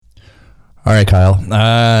All right, Kyle.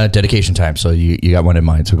 Dedication time. So you got one in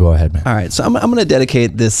mind. So go ahead, man. All right, so I'm going to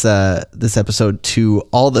dedicate this episode to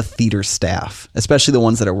all the theater staff, especially the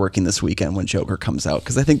ones that are working this weekend when Joker comes out,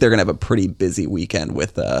 because I think they're going to have a pretty busy weekend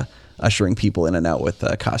with ushering people in and out with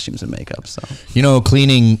costumes and makeup. So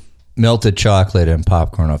cleaning melted chocolate and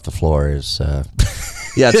popcorn off the floor is.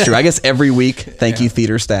 Yeah, it's true. I guess every week, thank you,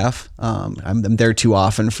 theater staff. I'm there too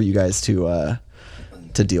often for you guys to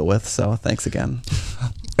deal with. So thanks again.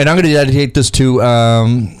 And I'm going to dedicate this to,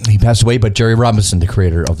 he passed away, but Jerry Robinson, the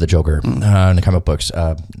creator of the Joker in the comic books.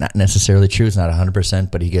 Not necessarily true, it's not 100%,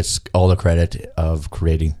 but he gets all the credit of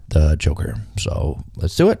creating the Joker. So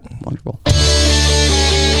let's do it. Wonderful.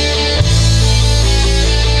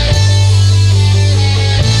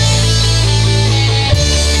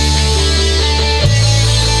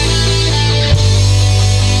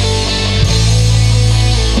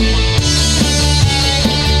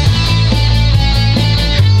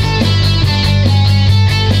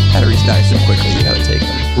 Die so quickly, you gotta take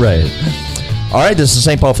them. Right. All right, this is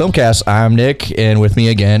St. Paul Filmcast. I'm Nick, and with me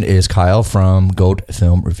again is Kyle from Goat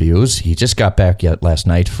Film Reviews. He just got back last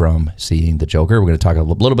night from seeing The Joker. We're going to talk a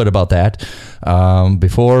little bit about that.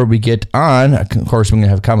 Before we get on, of course, we're going to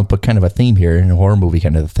have a comic book kind of a theme here, and a horror movie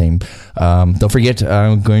kind of a theme. Don't forget,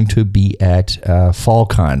 I'm going to be at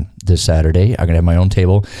FallCon this Saturday. I'm going to have my own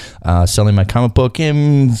table selling my comic book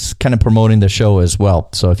and kind of promoting the show as well.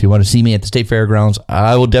 So if you want to see me at the State Fairgrounds,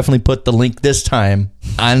 I will definitely put the link this time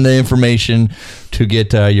on the information to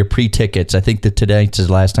get your pre-tickets. I think that today is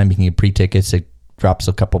the last time you can get pre-tickets. It drops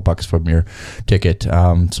a couple bucks from your ticket.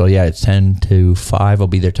 So yeah, it's 10 to 5. I'll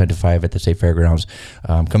be there 10 to 5 at the State Fairgrounds.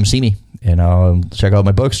 Come see me and I'll check out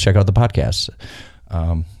my books, check out the podcasts.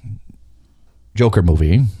 Joker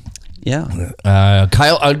movie. Yeah.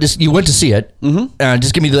 Kyle, you went to see it. Mm-hmm.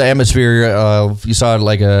 Just give me the atmosphere. You saw it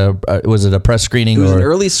like was it a press screening? It was an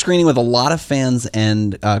early screening with a lot of fans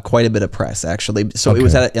and quite a bit of press, actually. So It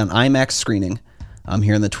was at an IMAX screening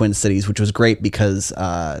here in the Twin Cities, which was great because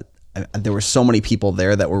there were so many people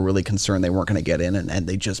there that were really concerned they weren't going to get in, and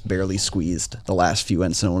they just barely squeezed the last few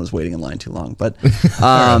in, so no one was waiting in line too long. But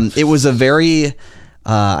it was a very,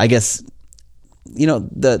 I guess...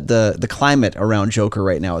 the climate around Joker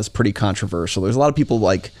right now is pretty controversial. There's a lot of people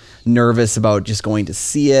nervous about just going to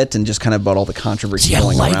see it and just kind of about all the controversy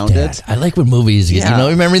going around it. I like when movies,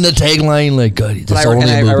 remembering the tagline,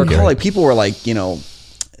 I recall people were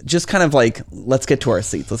just kind of let's get to our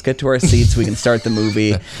seats. Let's get to our seats. We can start the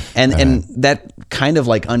movie. And that kind of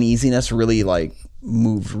uneasiness really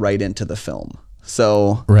moved right into the film.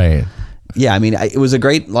 So, right. Yeah, I mean, it was a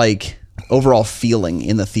great overall feeling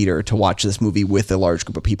in the theater to watch this movie with a large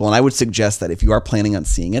group of people. And I would suggest that if you are planning on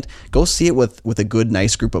seeing it, go see it with a good,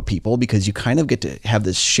 nice group of people, because you kind of get to have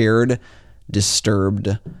this shared,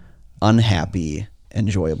 disturbed, unhappy,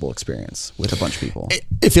 enjoyable experience with a bunch of people.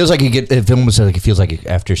 It feels like it almost like it feels like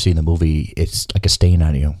after seeing the movie, it's like a stain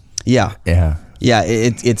on you. Yeah. Yeah. Yeah,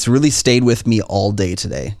 it's really stayed with me all day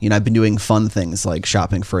today. I've been doing fun things like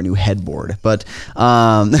shopping for a new headboard, but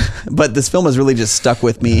this film has really just stuck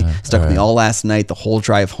with me. Stuck with me all last night, the whole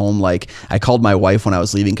drive home. I called my wife when I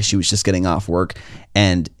was leaving because she was just getting off work,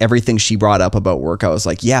 and everything she brought up about work, I was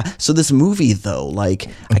like, yeah. So this movie though, I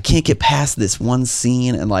can't get past this one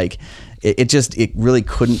scene, and it really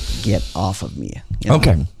couldn't get off of me.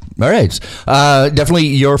 Okay. All right. Definitely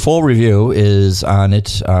your full review is on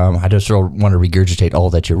it. I just don't want to regurgitate all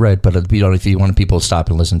that you read, but if you want people to stop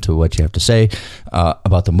and listen to what you have to say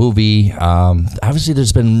about the movie. Obviously,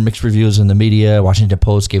 there's been mixed reviews in the media. Washington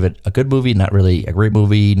Post gave it a good movie, not really a great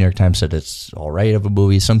movie. New York Times said it's all right of a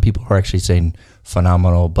movie. Some people are actually saying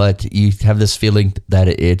phenomenal, but you have this feeling that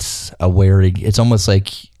it's almost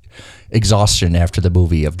like exhaustion after the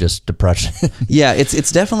movie of just depression. Yeah,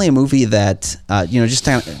 it's definitely a movie that just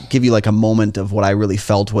to give you a moment of what I really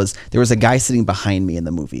felt was there was a guy sitting behind me in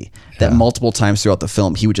the movie that multiple times throughout the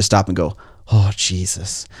film he would just stop and go, oh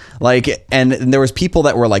Jesus, and there was people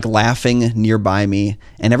that were laughing nearby me,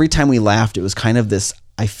 and every time we laughed it was kind of this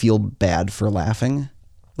I feel bad for laughing.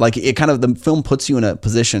 The film puts you in a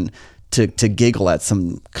position to giggle at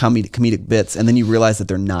some comedic bits, and then you realize that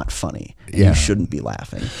they're not funny. Yeah. You shouldn't be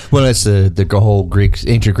laughing. Well, that's the whole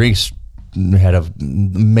ancient Greeks had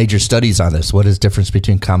major studies on this. What is the difference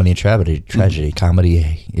between comedy and tragedy? Mm-hmm.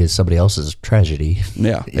 Comedy is somebody else's tragedy.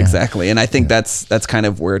 Yeah, exactly. And I think that's kind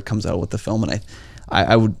of where it comes out with the film. And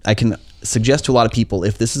I can suggest to a lot of people,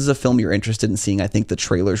 if this is a film you're interested in seeing, I think the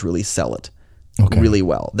trailers really sell it really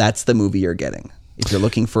well. That's the movie you're getting. If you're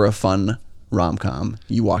looking for a fun rom-com,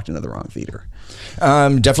 you walked into the wrong theater.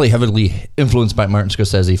 Definitely heavily influenced by Martin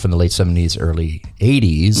Scorsese from the late 70s, early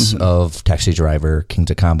 80s of Taxi Driver,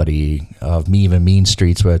 Kings of Comedy, of Mean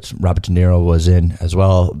Streets, which Robert De Niro was in as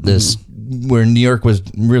well. This where New York was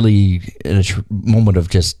really in a moment of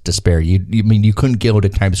just despair. You couldn't go to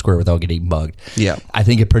Times Square without getting mugged. Yeah. I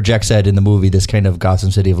think it projects that in the movie, this kind of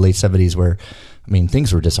Gotham City of late 70s where,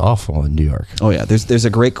 things were just awful in New York. Oh, yeah. There's a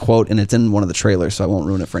great quote, and it's in one of the trailers, so I won't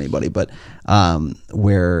ruin it for anybody, but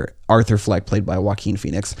where Arthur Fleck, played by Joaquin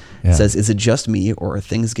Phoenix, says, "Is it just me, or are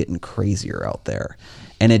things getting crazier out there?"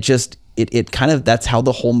 And it kind of, that's how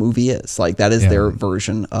the whole movie is. Like, that is their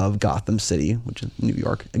version of Gotham City, which is New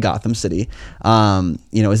York, Gotham City.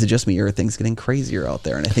 Is it just me, or are things getting crazier out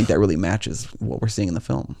there? And I think that really matches what we're seeing in the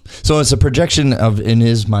film. So it's a projection of, in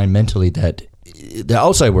his mind mentally, that the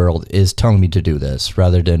outside world is telling me to do this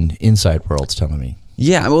rather than inside world's telling me.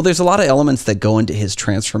 Yeah, well, there's a lot of elements that go into his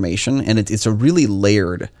transformation, and it's a really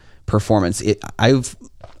layered performance.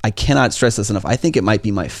 I cannot stress this enough. I think it might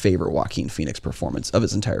be my favorite Joaquin Phoenix performance of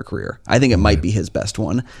his entire career. I think it might be his best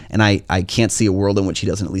one, and I can't see a world in which he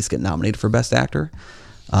doesn't at least get nominated for Best Actor.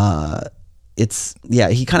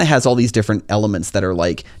 He kind of has all these different elements that are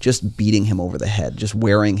like just beating him over the head, just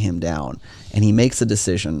wearing him down, and he makes a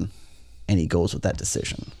decision, and he goes with that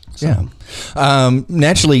decision. So. Yeah.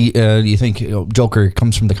 Naturally, you think Joker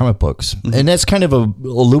comes from the comic books, and that's kind of a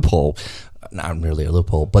loophole. Not really a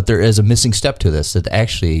loophole, but there is a missing step to this, that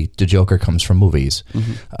actually the Joker comes from movies.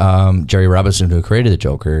 Jerry Robinson, who created the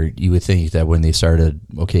Joker, you would think that when they started,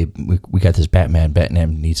 okay, we got this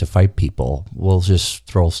Batman needs to fight people, we'll just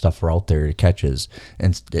throw stuff out there it catches.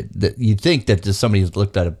 And you'd think that somebody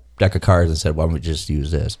looked at a deck of cards and said, why don't we just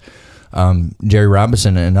use this? Jerry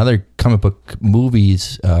Robinson and other comic book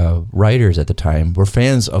movies writers at the time were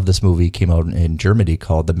fans of this movie. Came out in Germany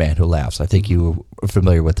called The Man Who Laughs. I think you are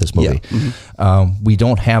familiar with this movie. Yeah. We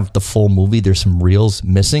don't have the full movie. There's some reels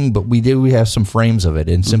missing, but we have some frames of it.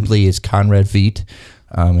 And simply it's Conrad Veidt,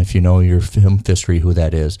 if you know your film history, who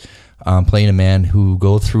that is, playing a man who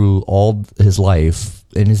go through all his life.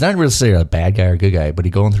 And he's not really a bad guy or good guy, but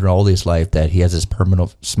he's going through all this life that he has this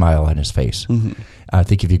permanent smile on his face. I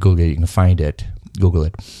think if you Google it, you can find it. Google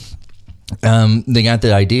it. They got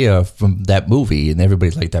the idea from that movie, and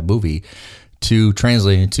everybody liked that movie, to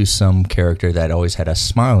translate into some character that always had a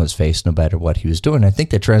smile on his face no matter what he was doing. I think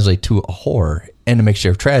that translates to a horror and a mixture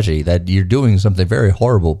of tragedy, that you're doing something very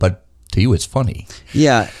horrible, but to you it's funny.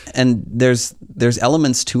 Yeah, and there's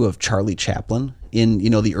elements too of Charlie Chaplin in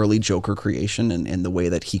the early Joker creation, and the way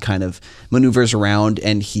that he kind of maneuvers around,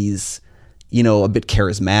 and he's a bit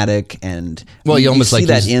charismatic, and you almost see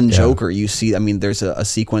that in Joker. You see, there's a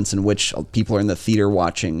sequence in which people are in the theater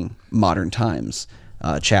watching Modern Times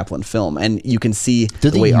Chaplin film, and you can see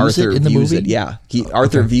the way Arthur views it. Yeah,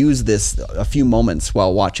 Arthur views this a few moments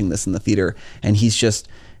while watching this in the theater, and he's just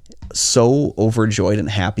so overjoyed and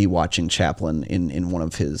happy watching Chaplin in one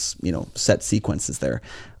of his set sequences there.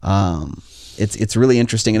 It's really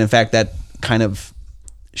interesting, and in fact that kind of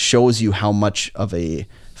shows you how much of a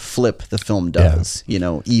flip the film does.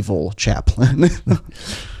 Evil Chaplin.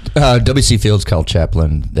 W.C. Fields called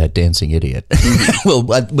Chaplin that dancing idiot. Well,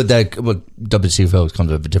 W.C. Fields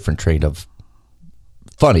comes with a different trait of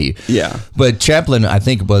funny. Yeah, but Chaplin, I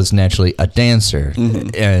think, was naturally a dancer,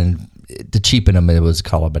 and to cheapen him, it was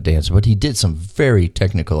call him a dancer. But he did some very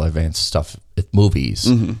technical, advanced stuff with movies,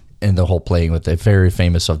 and the whole playing with the very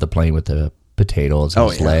famous of the playing with the potatoes and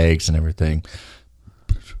his legs and everything.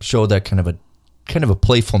 Showed that kind of a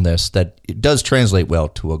playfulness that it does translate well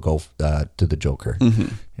to to the Joker.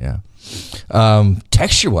 Yeah.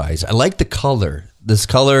 Texture wise, I like the color.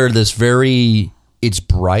 This very, it's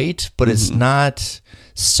bright, but it's not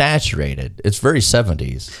saturated. It's very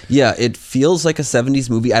 70s. Yeah, it feels like a 70s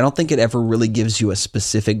movie. I don't think it ever really gives you a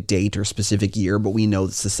specific date or specific year, but we know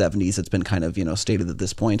it's the 70s. It's been kind of, stated at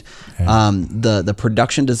this point. The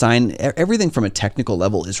production design, everything from a technical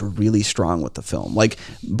level is really strong with the film. Like,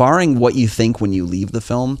 barring what you think when you leave the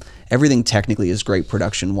film, everything technically is great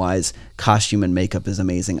production-wise. Costume and makeup is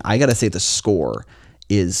amazing. I got to say the score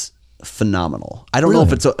is phenomenal. I don't know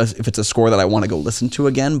if it's a score that I want to go listen to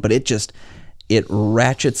again, but it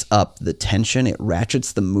ratchets up the tension, it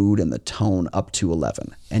ratchets the mood and the tone up to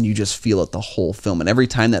 11, and you just feel it the whole film. And every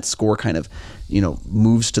time that score kind of,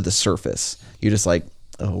 moves to the surface, you're just like,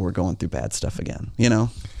 oh, we're going through bad stuff again,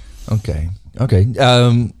 Okay.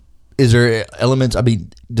 Is there elements?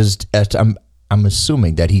 I'm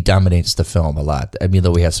assuming that he dominates the film a lot.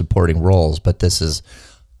 Though we have supporting roles, but this is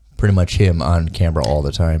pretty much him on camera all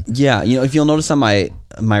the time. Yeah, if you'll notice on my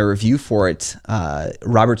review for it,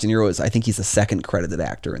 Robert De Niro I think he's the second credited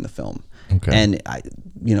actor in the film. Okay. And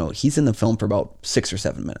he's in the film for about 6 or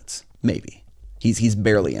 7 minutes, maybe. He's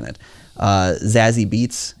barely in it. Zazie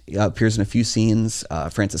Beetz appears in a few scenes.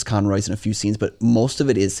 Francis Conroy's in a few scenes, but most of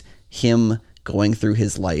it is him going through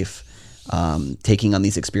his life, taking on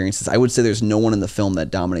these experiences. I would say there's no one in the film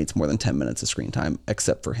that dominates more than 10 minutes of screen time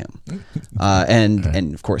except for him.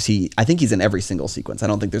 And of course I think he's in every single sequence. I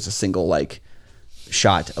don't think there's a single like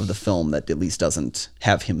shot of the film that at least doesn't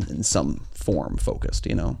have him in some form focused,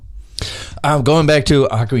 Going back to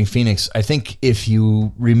Joaquin Phoenix, I think if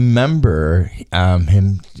you remember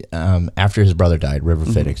him after his brother died, River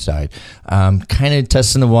Phoenix died, kind of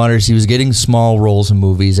testing the waters. He was getting small roles in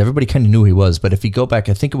movies. Everybody kind of knew he was, but if you go back,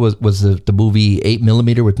 I think it was the movie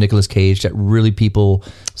 8mm with Nicolas Cage that really people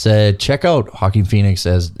said, check out Joaquin Phoenix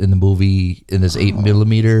as in the movie in this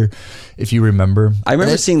 8mm. If you remember, I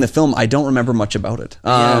remember seeing the film. I don't remember much about it.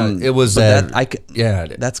 It was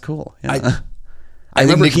that's cool. Yeah. I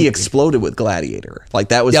remember he exploded with Gladiator. Like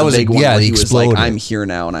that was the big one. Yeah, where he was exploded. like, "I'm here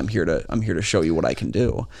now, and I'm here to show you what I can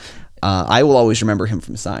do." I will always remember him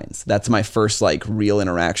from Signs. That's my first like real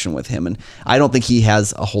interaction with him, and I don't think he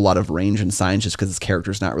has a whole lot of range in Signs just because his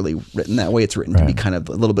character's not really written that way. It's written to be kind of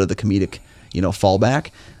a little bit of the comedic,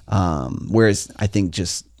 fallback. Whereas I think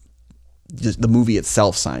just the movie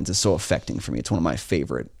itself, Signs, is so affecting for me. It's one of my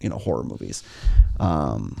favorite, horror movies.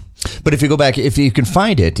 But if you go back, if you can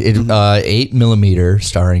find it, 8mm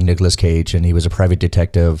starring Nicolas Cage, and he was a private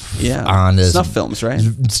detective on this snuff films, right?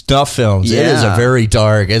 Snuff films. Yeah. It is a very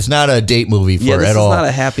dark. It's not a date movie this at all. It's not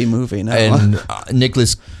a happy movie. No. And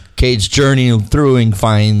Nicolas Cage journey through and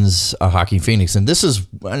finds Joaquin Phoenix, and this is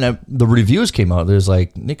when the reviews came out. There's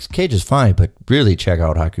like Nick Cage is fine, but really check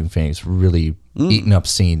out Joaquin Phoenix. Really eating up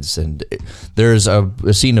scenes, and there's a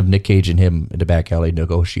scene of Nick Cage and him in the back alley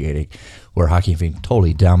negotiating, where Joaquin Phoenix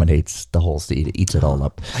totally dominates the whole scene, eats it all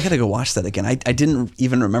up. I gotta go watch that again. I didn't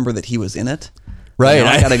even remember that he was in it. Right,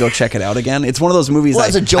 I gotta go check it out again. It's one of those movies. Well,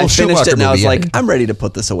 it's a Joel I finished Schumacher it and I was movie, like, I'm ready to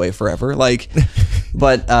put this away forever. Like,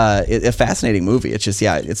 but a fascinating movie. It's just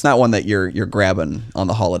it's not one that you're grabbing on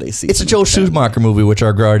the holiday season. It's a Joel Schumacher movie, which I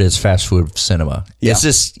regard as fast food cinema. Yeah. It's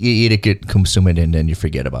just you eat it, consume it, and then you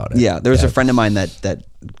forget about it. Yeah, there's a friend of mine that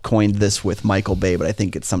coined this with Michael Bay, but I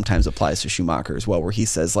think it sometimes applies to Schumacher as well, where he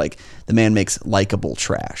says like the man makes likable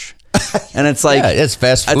trash. And it's like, it's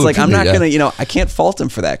fast food. It's like, I'm not going to, I can't fault him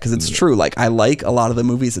for that because it's true. Like, I like a lot of the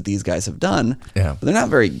movies that these guys have done, but they're not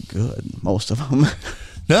very good, most of them.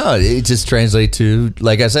 No, it just translates to,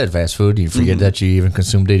 like I said, fast food. You forget that you even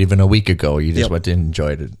consumed it even a week ago. You just went and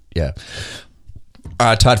enjoyed it. Yeah.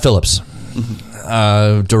 Todd Phillips,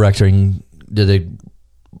 directing.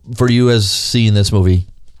 For you as seeing this movie?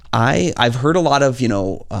 I've heard a lot of,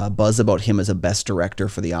 buzz about him as a best director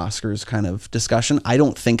for the Oscars kind of discussion. I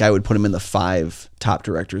don't think I would put him in the 5 top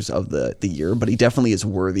directors of the year, but he definitely is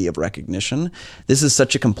worthy of recognition. This is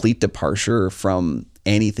such a complete departure from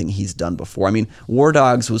anything he's done before. I mean, War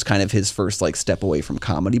Dogs was kind of his first like step away from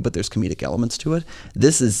comedy, but there's comedic elements to it.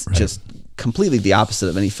 This is just completely the opposite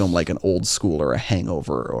of any film like an Old School or a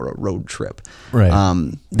Hangover or a Road Trip. Right.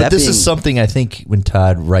 But this is something I think when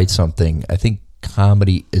Todd writes something, I think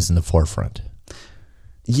comedy is in the forefront.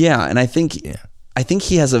 Yeah, and I think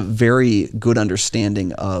he has a very good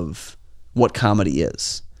understanding of what comedy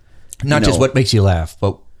is. Not just what makes you laugh,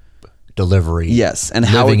 but delivery. Yes, and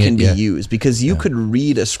how it can be used. Because you could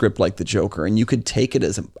read a script like The Joker and you could take it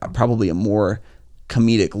as probably a more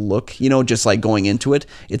comedic look, just like going into it.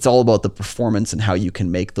 It's all about the performance and how you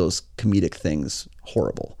can make those comedic things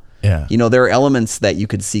horrible. Yeah. There are elements that you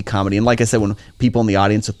could see comedy. And like I said, when people in the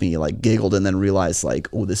audience with me like giggled and then realized like,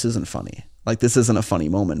 oh, this isn't funny. Like this isn't a funny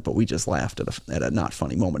moment, but we just laughed at a not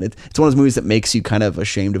funny moment. It's one of those movies that makes you kind of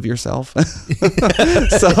ashamed of yourself.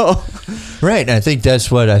 So, right. And I think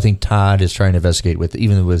that's what I think Todd is trying to investigate with,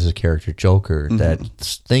 even with his character Joker, that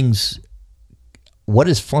things, what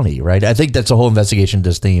is funny, right? I think that's the whole investigation of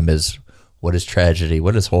this theme is, what is tragedy?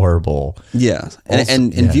 What is horrible? Yeah.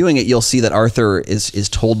 And in viewing it, you'll see that Arthur is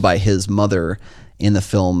told by his mother in the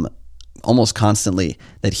film almost constantly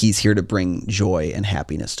that he's here to bring joy and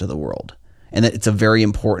happiness to the world. And that it's a very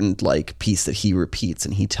important like piece that he repeats,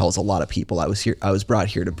 and he tells a lot of people, I was brought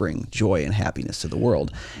here to bring joy and happiness to the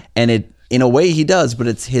world. And it, in a way he does, but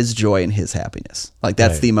it's his joy and his happiness. Like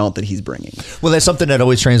that's the amount that he's bringing. Well, that's something that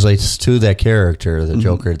always translates to that character, the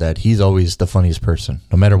Joker, that he's always the funniest person,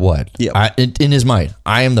 no matter what. Yeah. In his mind,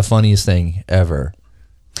 I am the funniest thing ever.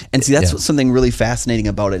 And see, that's something really fascinating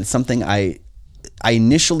about it. It's something I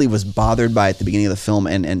initially was bothered by at the beginning of the film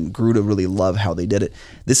and grew to really love how they did it.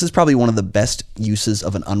 This is probably one of the best uses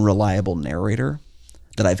of an unreliable narrator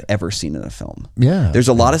that I've ever seen in a film. Yeah. There's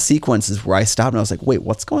a lot of sequences where I stopped and I was like, wait,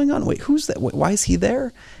 what's going on? Wait, who's that? Wait, why is he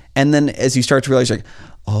there? And then as you start to realize, like,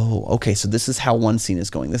 oh, okay, so this is how one scene is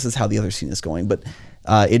going. This is how the other scene is going. But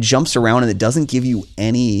it jumps around and it doesn't give you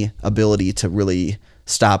any ability to really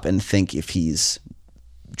stop and think if he's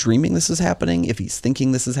dreaming this is happening, if he's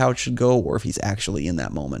thinking this is how it should go, or if he's actually in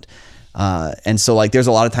that moment. And so like there's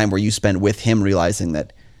a lot of time where you spend with him realizing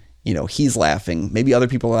that, you know, he's laughing. Maybe other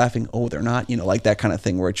people are laughing. Oh, they're not, you know, like that kind of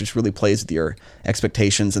thing where it just really plays with your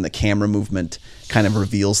expectations, and the camera movement kind of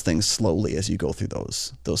reveals things slowly as you go through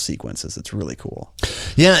those sequences. It's really cool.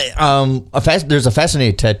 Yeah. There's a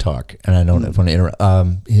fascinating TED Talk, and I don't want to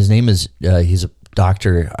interrupt. His name is, he's a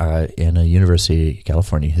doctor in a university in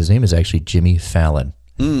California. His name is actually Jimmy Fallon.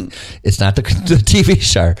 It's not the TV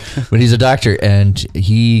star, but he's a doctor, and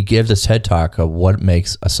he gave this TED Talk of what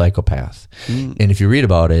makes a psychopath. And if you read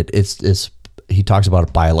about it, it's he talks about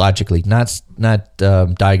it biologically, not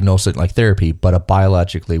diagnose it like therapy, but a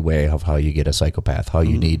biologically way of how you get a psychopath, how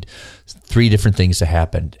you need 3 different things to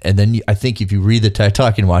happen. And then I think if you read the TED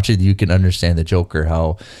Talk and watch it, you can understand the Joker,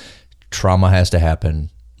 how trauma has to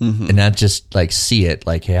happen. And not just like see it,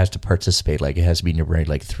 like it has to participate, like it has to be in your brain,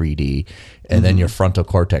 like 3D, and then your frontal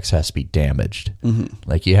cortex has to be damaged.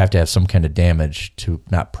 Like you have to have some kind of damage to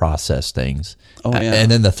not process things. Oh, yeah. And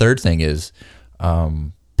then the third thing is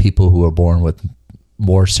people who are born with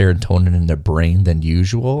more serotonin in their brain than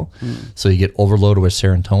usual. So you get overloaded with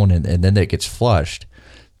serotonin, and then it gets flushed.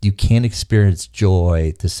 You can't experience joy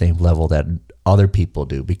at the same level that other people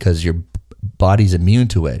do because your body's immune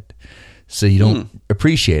to it. So you don't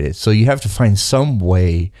appreciate it. So you have to find some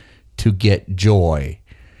way to get joy.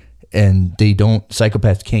 And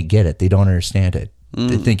psychopaths can't get it. They don't understand it.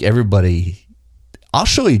 They think everybody, I'll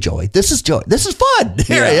show you joy. This is joy. This is fun.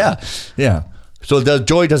 Yeah. So the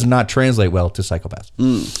joy does not translate well to psychopaths.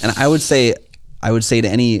 And I would say to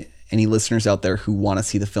any listeners out there who want to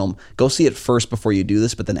see the film, go see it first before you do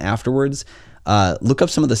this, but then afterwards, look up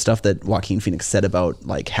some of the stuff that Joaquin Phoenix said about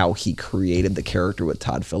like how he created the character with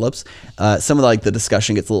Todd Phillips. Some of the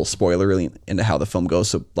discussion gets a little spoilery into how the film goes.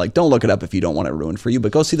 So like, don't look it up if you don't want it ruined for you,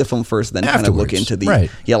 but go see the film first, then kind of look into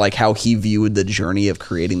like how he viewed the journey of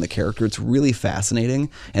creating the character. It's really fascinating.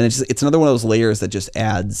 And it's another one of those layers that just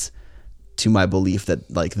adds to my belief that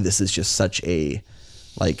like, this is just such a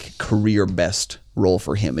like career best role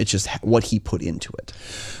for him. It's just what he put into it.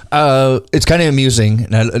 It's kind of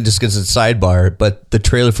amusing, and just because it's a sidebar, but the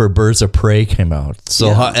trailer for Birds of Prey came out.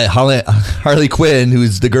 So Harley Quinn,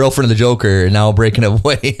 who's the girlfriend of the Joker, now breaking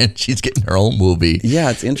away, and she's getting her own movie. Yeah,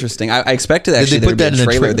 it's interesting. I expected actually there to be a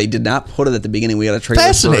trailer. They did not put it at the beginning. We got a trailer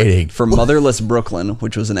Fascinating. For Motherless Brooklyn,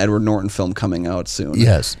 which was an Edward Norton film coming out soon.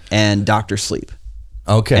 Yes. And Dr. Sleep.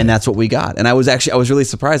 Okay. And that's what we got. And I was really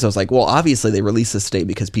surprised. I was like, well, obviously they released this today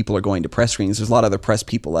because people are going to press screenings. There's a lot of other press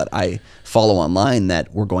people that I follow online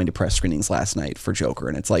that were going to press screenings last night for Joker.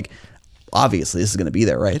 And it's like, obviously this is going to be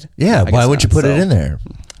there, right? Yeah. Why would you put it in there?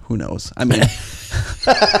 Who knows? I mean,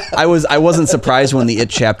 I wasn't surprised when the It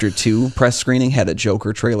Chapter 2 press screening had a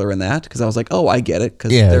Joker trailer in that, because I was like, oh, I get it, because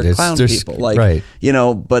they're clown people. Like, right. You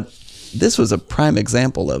know, but this was a prime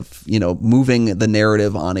example of, you know, moving the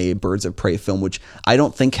narrative on a Birds of Prey film, which I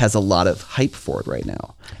don't think has a lot of hype for it right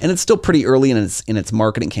now. And it's still pretty early in its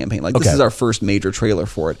marketing campaign. Like, this is our first major trailer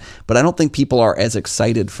for it. But I don't think people are as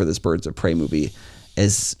excited for this Birds of Prey movie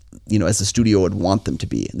as, you know, as the studio would want them to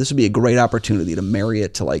be. This would be a great opportunity to marry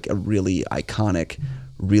it to like a really iconic,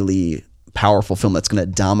 really powerful film that's going to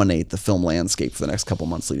dominate the film landscape for the next couple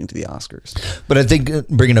months leading to the Oscars. But I think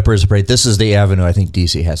bringing up Birds of Prey, this is the avenue I think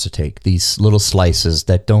DC has to take. These little slices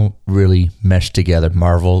that don't really mesh together.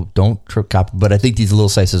 Marvel don't copy, but I think these little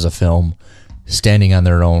slices of film standing on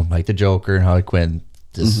their own, like the Joker and Harley Quinn,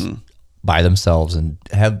 just by themselves, and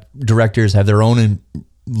have directors have their own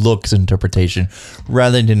looks interpretation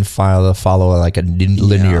rather than follow like a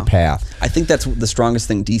linear path. I think that's the strongest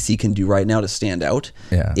thing DC can do right now to stand out.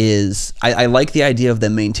 Is I like the idea of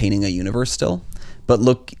them maintaining a universe still, but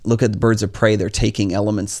look at the Birds of Prey. They're taking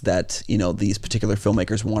elements that, you know, these particular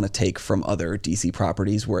filmmakers want to take from other DC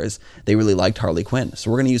properties, whereas they really liked Harley Quinn,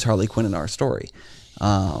 so we're going to use Harley Quinn in our story.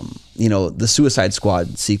 You know, the Suicide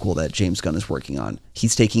Squad sequel that James Gunn is working on,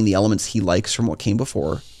 he's taking the elements he likes from what came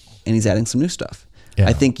before and he's adding some new stuff.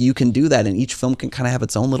 I think you can do that, and each film can kind of have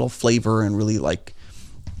its own little flavor and really like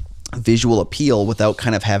visual appeal without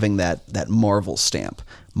kind of having that Marvel stamp.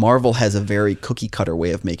 Marvel has a very cookie cutter way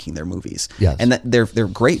of making their movies, and that they're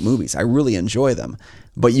great movies. I really enjoy them,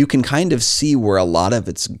 but you can kind of see where a lot of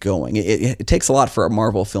it's going. It takes a lot for a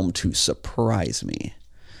Marvel film to surprise me,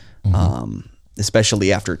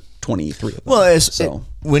 especially after 23 of them. Well,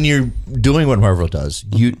 when you're doing what Marvel does,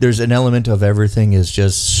 there's an element of everything is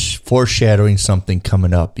just foreshadowing something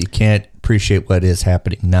coming up. You can't appreciate what is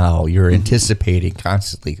happening now. You're anticipating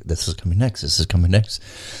constantly, this is coming next, this is coming next.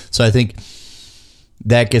 So I think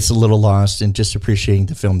that gets a little lost in just appreciating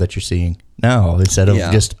the film that you're seeing now instead of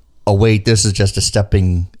just, oh wait, this is just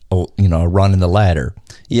a run in the ladder.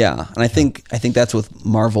 Yeah, and I think that's with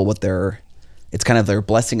Marvel. It's kind of their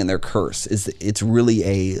blessing and their curse. It's really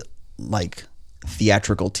a like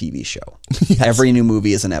theatrical TV show. Yes. Every new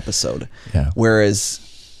movie is an episode. Yeah. Whereas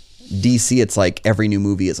DC, it's like every new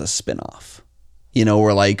movie is a spinoff.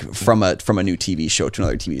 Or like from a new TV show to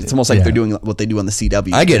another TV. It's almost like they're doing what they do on the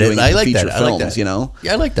CW. I get it. I like feature that. Films, I like that.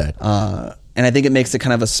 Yeah, I like that. And I think it makes it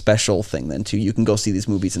kind of a special thing then too. You can go see these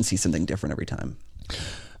movies and see something different every time.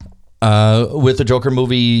 With the Joker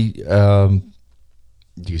movie,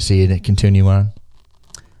 do you see it continue on?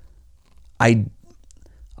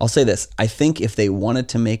 I'll say this. I think if they wanted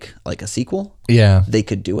to make like a sequel, they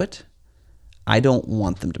could do it. I don't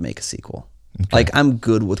want them to make a sequel. Okay. Like I'm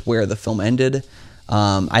good with where the film ended.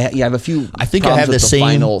 I have a few. I think I have the same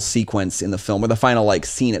final sequence in the film, or the final like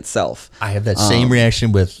scene itself. I have that same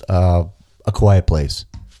reaction with A Quiet Place.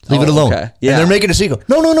 Leave it alone. Okay. Yeah. And they're making a sequel.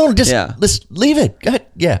 No. Just let's leave it. Go ahead.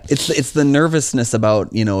 Yeah. It's the nervousness about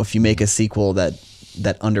if you make a sequel that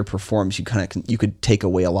underperforms, you could take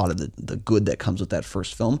away a lot of the good that comes with that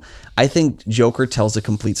first film. I think Joker tells a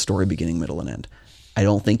complete story, beginning, middle, and end. I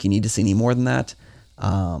don't think you need to see any more than that.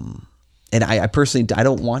 And I personally, I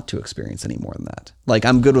don't want to experience any more than that. Like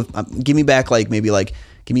I'm good with, give me back give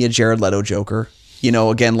me a Jared Leto Joker,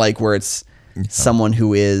 again, like where it's someone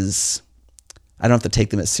who is, I don't have to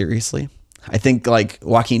take them as seriously. I think like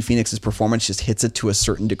Joaquin Phoenix's performance just hits it to a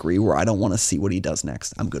certain degree where I don't want to see what he does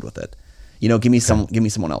next. I'm good with it. Give me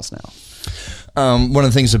someone else now. One of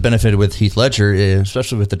the things that benefited with Heath Ledger,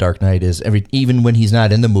 especially with The Dark Knight, is even when he's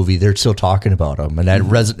not in the movie, they're still talking about him, and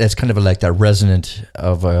that's kind of like that resonant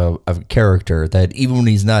of a character that even when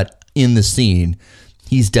he's not in the scene,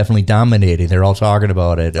 he's definitely dominating. They're all talking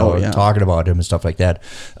about it, talking about him and stuff like that.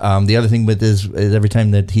 The other thing with is every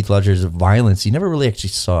time that Heath Ledger's violence, you never really actually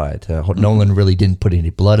saw it. Nolan really didn't put any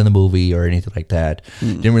blood in the movie or anything like that.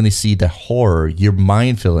 Didn't really see the horror. Your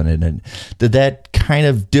mind filling it, and did that kind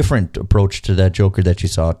of different approach to that Joker that you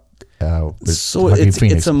saw. So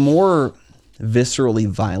it's a more viscerally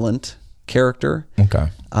violent character. Okay.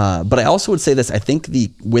 But I also would say this. I think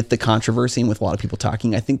with the controversy and with a lot of people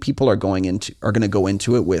talking, I think people are going to go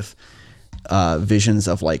into it with visions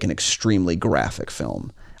of like an extremely graphic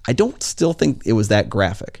film. I don't still think it was that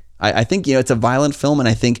graphic. I think it's a violent film, and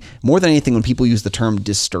I think more than anything, when people use the term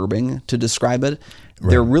disturbing to describe it,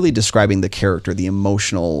 they're really describing the character, the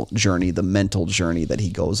emotional journey, the mental journey that he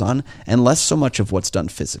goes on, and less so much of what's done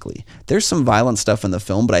physically. There's some violent stuff in the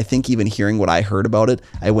film, but I think even hearing what I heard about it,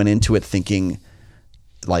 I went into it thinking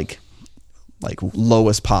like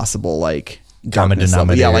lowest possible like common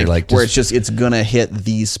denominator, where it's gonna hit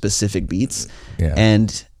these specific beats,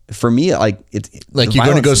 and for me, you're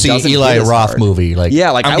going to go see Eli Roth movie. I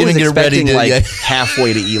was expecting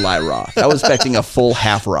halfway to Eli Roth. I was expecting a full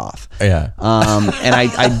half Roth. Yeah. And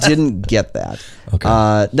I didn't get that. Okay.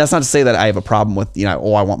 That's not to say that I have a problem with, I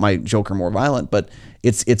want my Joker more violent, but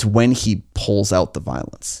it's when he pulls out the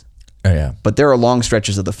violence. Oh, yeah. But there are long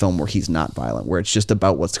stretches of the film where he's not violent, where it's just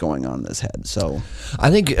about what's going on in his head. So I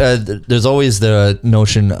think there's always the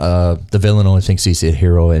notion the villain only thinks he's a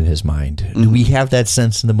hero in his mind. Do we have that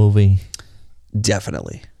sense in the movie?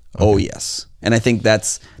 Definitely. Okay. Oh, yes. And I think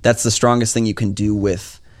that's the strongest thing you can do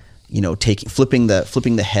with, flipping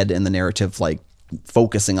the head in the narrative, like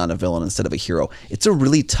focusing on a villain instead of a hero. It's a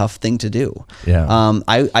really tough thing to do. Yeah.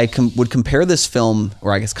 I would compare this film,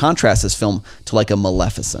 or I guess contrast this film to like a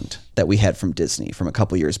Maleficent that we had from Disney from a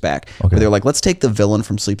couple years back, where they're like, let's take the villain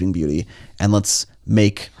from Sleeping Beauty and let's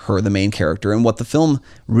make her the main character. And what the film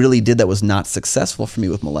really did that was not successful for me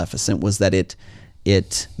with Maleficent was that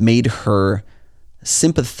it made her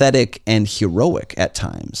sympathetic and heroic at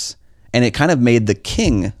times. And it kind of made the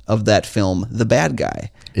king of that film the bad guy.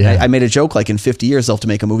 Yeah. I made a joke like in 50 years they'll have to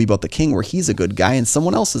make a movie about the king where he's a good guy and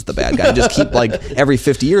someone else is the bad guy. Just keep every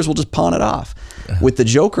 50 years we'll just pawn it off. With the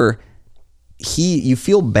Joker, you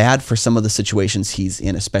feel bad for some of the situations he's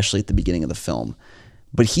in, especially at the beginning of the film.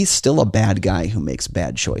 But he's still a bad guy who makes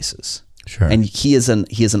bad choices. Sure. And he is an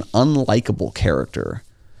unlikable character.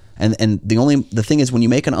 And the thing is, when you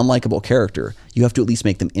make an unlikable character, you have to at least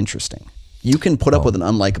make them interesting. You can put up with an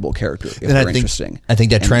unlikable character if they're interesting. I think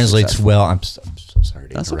that translates well. I'm so sorry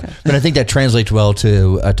to interrupt. Okay. But I think that translates well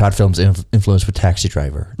to Todd Phillips' influence with Taxi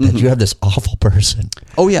Driver. That you have this awful person.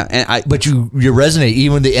 Oh yeah, but you resonate.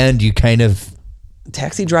 Even in the end, you kind of.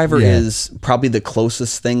 Taxi Driver is probably the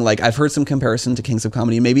closest thing. Like I've heard some comparison to Kings of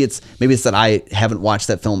Comedy. Maybe it's that I haven't watched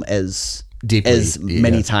that film as deeply as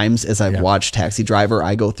many times as I've watched Taxi Driver.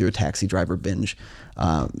 I go through a Taxi Driver binge,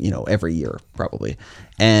 every year probably.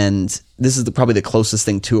 And this is probably the closest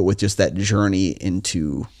thing to it, with just that journey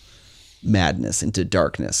into madness, into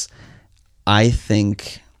darkness. I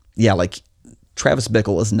think, like Travis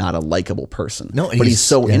Bickle is not a likable person, but he's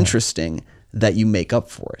so interesting that you make up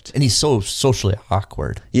for it. And he's so socially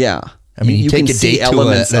awkward. Yeah. I mean, you can take a see date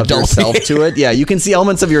elements to an of adult yourself to it. Yeah, you can see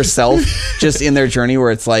elements of yourself just in their journey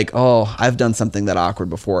where it's like, oh, I've done something that awkward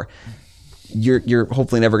before. You're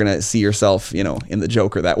hopefully never going to see yourself, in the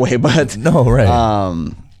Joker that way. But no,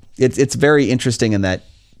 right. It's very interesting in that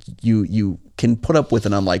you can put up with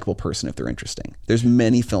an unlikable person if they're interesting. There's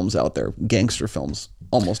many films out there, gangster films,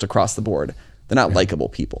 almost across the board. They're not likable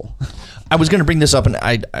people. I was going to bring this up, and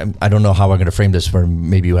I don't know how I'm going to frame this, for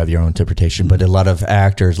maybe you have your own interpretation, but a lot of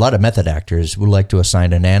method actors would like to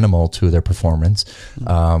assign an animal to their performance.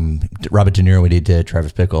 Robert De Niro, when he did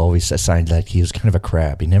Travis Bickle, always assigned that he was kind of a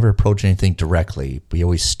crab. He never approached anything directly. He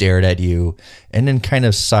always stared at you and then kind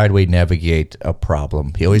of sideways navigate a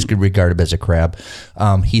problem. He always could regard him as a crab.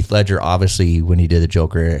 Heath Ledger, obviously, when he did the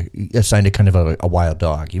Joker, assigned it kind of a wild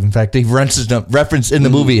dog. In fact, he referenced in the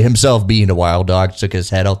movie himself being a wild dog, took his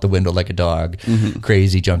head out the window like a dog,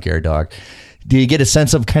 crazy junkyard dog. Do you get a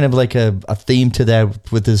sense of kind of like a theme to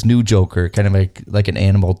that with this new Joker, kind of like an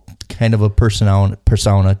animal, kind of a persona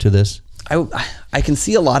to this? I can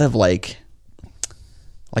see a lot of like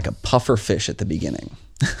a puffer fish at the beginning.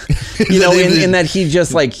 In that he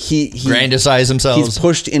just he grandifies himself. He's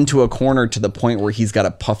pushed into a corner to the point where he's got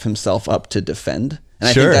to puff himself up to defend. And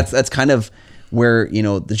I think that's kind of where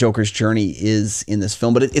the Joker's journey is in this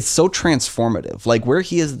film, but it's so transformative. Like where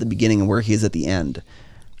he is at the beginning and where he is at the end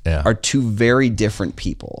are two very different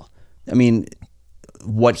people. I mean,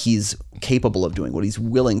 what he's capable of doing, what he's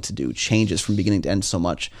willing to do, changes from beginning to end so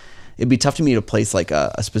much. It'd be tough to me to place like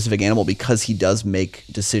a specific animal, because he does make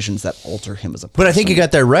decisions that alter him as a person. But I think you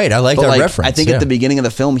got that right. I like that reference. I think at the beginning of the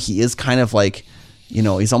film, he is kind of like,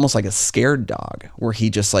 he's almost like a scared dog, where he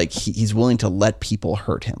just he's willing to let people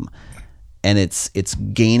hurt him. And it's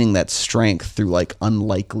gaining that strength through like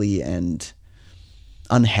unlikely and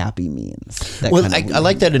unhappy means. Well, I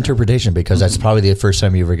like that interpretation, because that's probably the first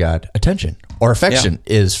time you ever got attention or affection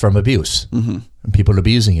is from abuse and people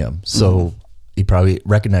abusing him. So he probably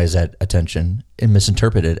recognized that attention and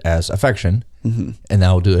misinterpreted it as affection, and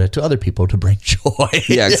now will do it to other people to bring joy.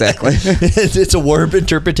 Yeah, exactly. It's a warped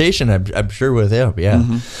interpretation, I'm sure, with him. Yeah.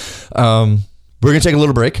 We're going to take a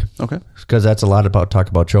little break. Okay. Because that's a lot about talk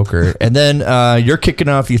about Joker. And then you're kicking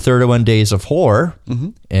off your 31 Days of Horror.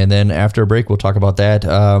 And then after a break, we'll talk about that.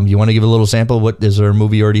 You want to give a little sample? What is our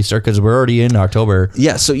movie already start? Because we're already in October.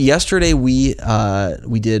 Yeah. So yesterday we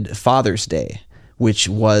did Father's Day, which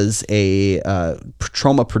was a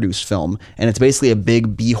Troma-produced film. And it's basically a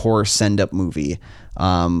big B-horror send-up movie,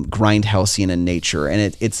 grindhouseian in nature.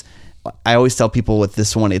 And it's I always tell people with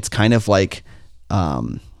this one, it's kind of like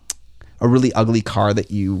a really ugly car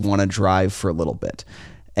that you want to drive for a little bit.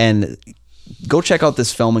 And go check out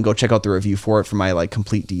this film and go check out the review for it for my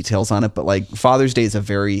complete details on it. But Father's Day is a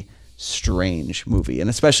very strange movie, and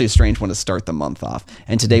especially a strange one to start the month off.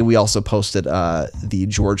 And today we also posted the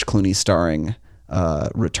George Clooney starring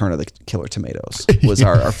Return of the Killer Tomatoes was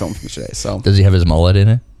our film from today. So does he have his mullet in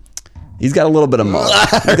it? He's got a little bit of mullet.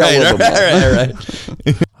 All right.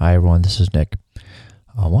 Hi everyone, this is Nick.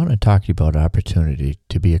 I want to talk to you about an opportunity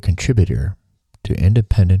to be a contributor to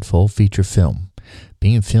independent full feature film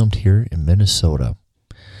being filmed here in Minnesota.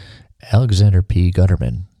 Alexander P.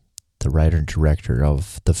 Gutterman, the writer and director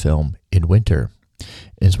of the film In Winter,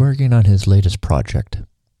 is working on his latest project,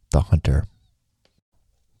 The Hunter.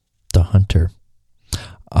 The Hunter,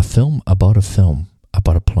 a film about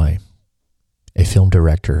a play. A film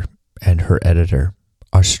director and her editor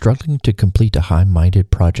are struggling to complete a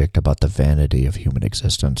high-minded project about the vanity of human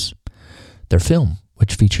existence. Their film,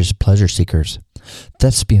 which features pleasure seekers,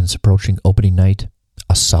 thespians approaching opening night,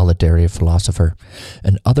 a solitary philosopher,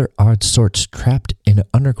 and other odd sorts trapped in an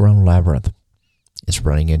underground labyrinth, is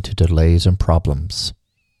running into delays and problems.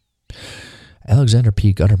 Alexander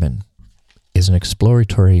P. Gutterman is an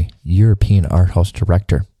exploratory European art house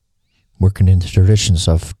director, working in the traditions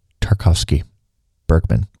of Tarkovsky,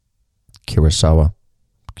 Bergman, Kurosawa,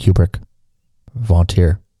 Kubrick, Von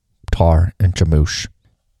Trier, Tar, and Jarmusch.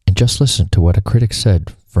 And just listen to what a critic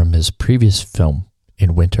said from his previous film,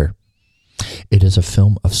 In Winter. It is a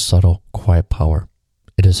film of subtle, quiet power.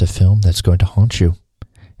 It is a film that's going to haunt you,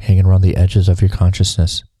 hanging around the edges of your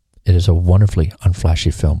consciousness. It is a wonderfully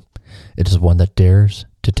unflashy film. It is one that dares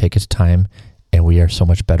to take its time, and we are so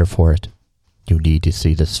much better for it. You need to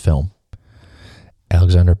see this film.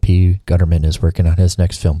 Alexander P. Gutterman is working on his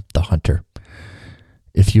next film, The Hunter,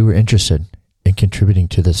 If you are interested in contributing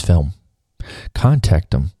to this film,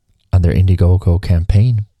 contact them on their Indiegogo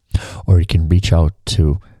campaign, or you can reach out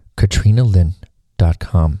to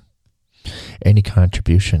KatrinaLynn.com. Any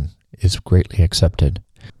contribution is greatly accepted.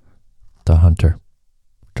 The Hunter,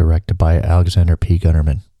 directed by Alexander P.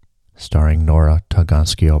 Gunnerman, starring Nora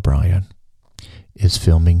Togonsky O'Brien, is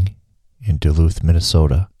filming in Duluth,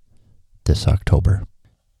 Minnesota this October.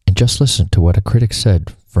 And just listen to what a critic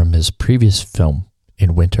said from his previous film,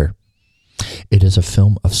 In Winter. It is a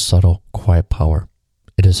film of subtle, quiet power.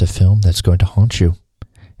 It is a film that's going to haunt you,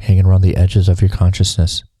 hanging around the edges of your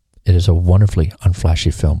consciousness. It is a wonderfully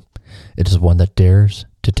unflashy film. It is one that dares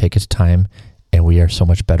to take its time, and we are so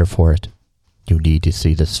much better for it. You need to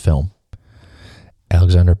see this film.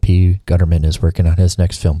 Alexander P. Gunnerman is working on his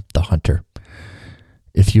next film, The Hunter.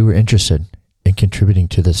 If you are interested in contributing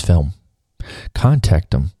to this film,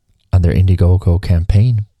 contact them on their Indiegogo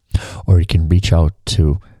campaign, or you can reach out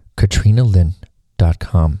to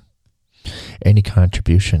KatrinaLynn.com. Any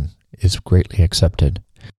contribution is greatly accepted.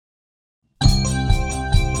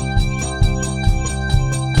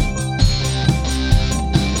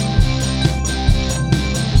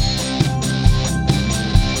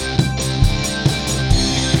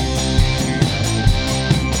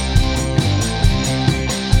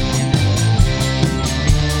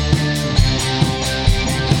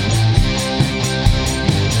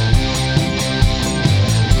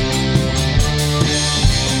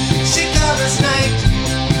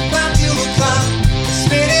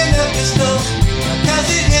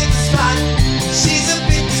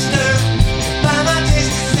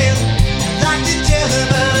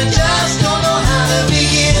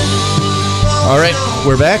 All right,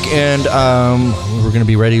 we're back, and we're going to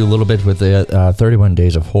be ready a little bit with the 31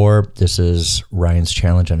 Days of Horror. This is Ryan's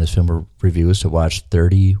challenge on his film reviews to watch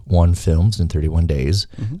 31 films in 31 days.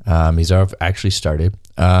 Mm-hmm. He's actually started.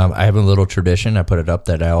 I have a little tradition. I put it up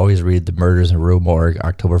that I always read The Murders in Rue Morgue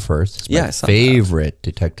October 1st. It's my favorite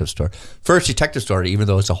detective story. First detective story, even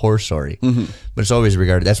though it's a horror story. Mm-hmm. But it's always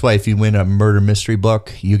regarded. That's why if you win a murder mystery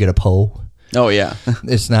book, you get a Poe. Oh, yeah.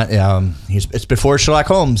 It's not, it's before Sherlock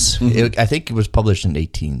Holmes. Mm-hmm. I think it was published in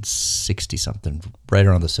 1860-something, right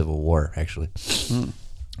around the Civil War, actually. Mm.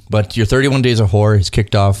 But your 31 Days of Horror has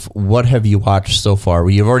kicked off. What have you watched so far?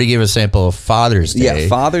 Well, you've already given a sample of Father's Day. Yeah,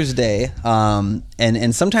 Father's Day.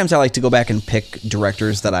 And sometimes I like to go back and pick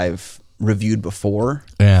directors that I've reviewed before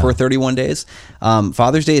for 31 Days.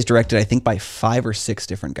 Father's Day is directed, I think, by 5 or 6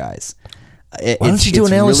 different guys. Why don't you do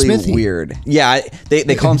an Alan Smithy? Weird. Yeah, they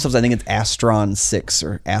call themselves, I think it's Astron 6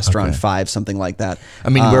 or Astron 5, something like that. I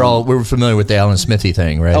mean, we're familiar with the Alan Smithy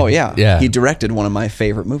thing, right? Oh, yeah. He directed one of my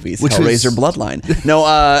favorite movies, Hellraiser Bloodline. No,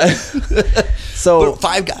 so... But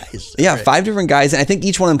 5 guys. Yeah, right. 5 different guys, and I think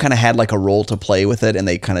each one of them kind of had like a role to play with it, and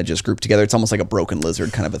they kind of just grouped together. It's almost like a Broken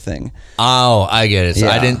Lizard kind of a thing. Oh, I get it. So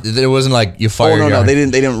it wasn't like you fired. Oh, no, they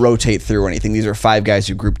didn't rotate through or anything. These are 5 guys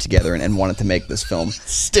who grouped together and wanted to make this film.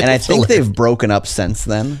 And I think they've broken up since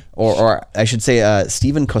then, or I should say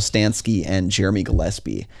Stephen Kostansky and Jeremy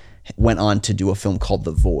Gillespie went on to do a film called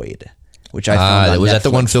The Void, which I found on was Netflix that the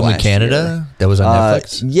one filmed in Canada that was on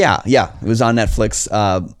Netflix? Yeah, it was on Netflix.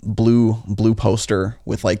 Blue poster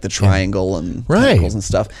with like the triangle and tentacles and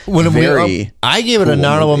stuff. I gave it an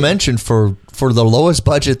honorable mention for the lowest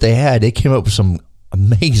budget they had. They came up with some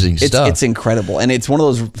amazing stuff. It's incredible, and it's one of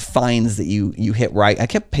those finds that you hit right. I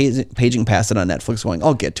kept paging past it on Netflix, going,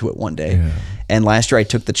 "I'll get to it one day." Yeah. And last year, I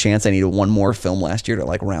took the chance. I needed one more film last year to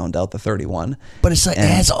like round out the 31. But it's like it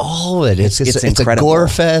has all of it. It's a gore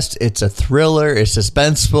fest. It's a thriller. It's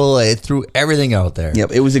suspenseful. It threw everything out there.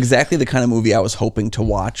 Yep, it was exactly the kind of movie I was hoping to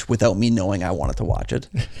watch without me knowing I wanted to watch it.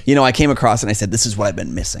 You know, I came across it and I said, "This is what I've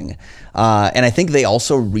been missing." And I think they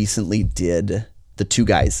also recently did. The 2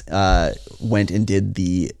 guys went and did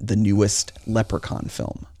the newest Leprechaun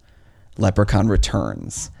film, Leprechaun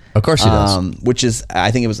Returns. Of course he does. Which is,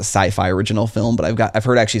 I think it was a sci-fi original film, but I've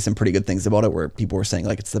heard actually some pretty good things about it, where people were saying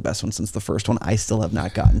like it's the best one since the first one. I still have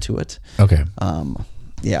not gotten to it. Okay.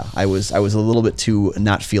 Yeah, I was a little bit too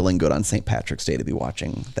not feeling good on St. Patrick's Day to be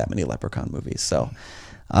watching that many Leprechaun movies. So,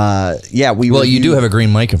 you do have a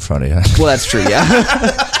green mic in front of you. Well, that's true.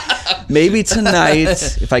 Yeah. Maybe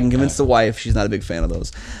tonight, if I can convince the wife, she's not a big fan of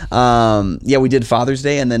those. We did Father's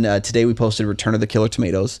Day, and then today we posted Return of the Killer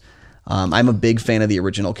Tomatoes. I'm a big fan of the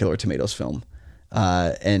original Killer Tomatoes film,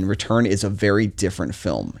 and Return is a very different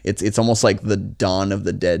film. It's almost like the Dawn of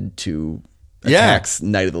the Dead to attacks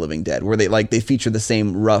Night of the Living Dead, where they feature the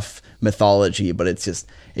same rough mythology, but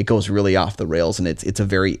it goes really off the rails, and it's a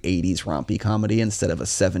very 80s rompy comedy instead of a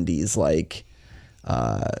 70s like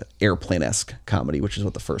Airplane-esque comedy, which is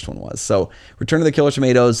what the first one was. So Return of the Killer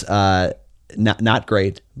Tomatoes, not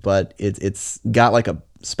great, but it's got like a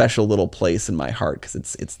special little place in my heart because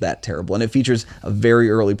it's that terrible, and it features a very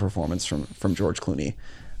early performance from George Clooney.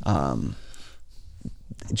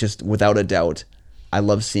 Just without a doubt, I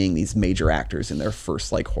love seeing these major actors in their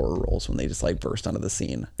first like horror roles when they just like burst onto the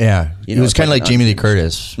scene. Yeah, it was kind of like Jamie Lee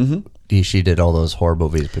Curtis. She did all those horror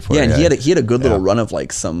movies before. Yeah, and he had a good little run of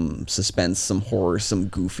like some suspense, some horror, some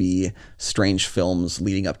goofy, strange films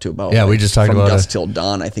leading up to about we just talked From about Dusk Till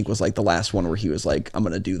Dawn. I think was like the last one where he was like, I'm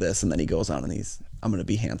gonna do this, and then he goes on and I'm gonna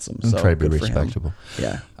be handsome. So try to be good for him. respectable.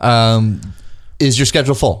 Yeah. Is your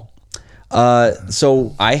schedule full?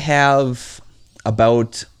 So I have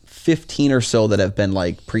about 15 or so that have been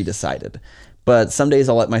like pre-decided, but some days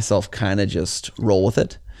I'll let myself kind of just roll with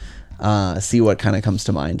it, see what kind of comes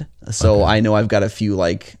to mind. So I know I've got a few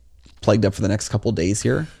like plugged up for the next couple of days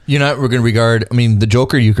here. We're going to regard, I mean, The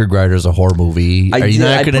Joker you could regard as a horror movie. I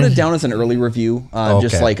put it down as an early review,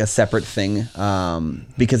 just like a separate thing,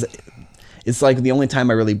 because it's like the only time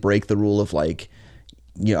I really break the rule of like,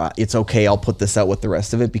 it's okay, I'll put this out with the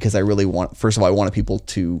rest of it, because I really want, first of all, I wanted people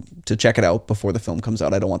to check it out before the film comes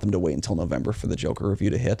out. I don't want them to wait until November for the Joker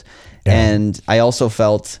review to hit. Yeah. And I also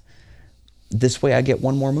felt this way I get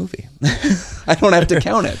one more movie. I don't have to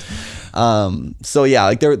count it. So yeah,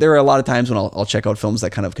 like there are a lot of times when I'll check out films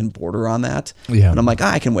that kind of can border on that. Yeah. And I'm like,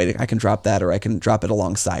 I can wait, I can drop that, or I can drop it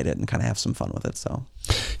alongside it and kind of have some fun with it. So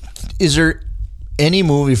is there any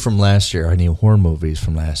movie from last year, any horror movies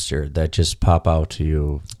from last year that just pop out to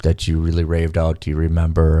you that you really raved out? Do you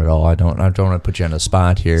remember at all? I don't want to put you on the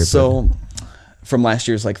spot here. So from last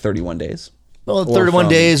year's like 31 Days. Well, 31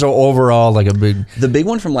 Days or overall like the big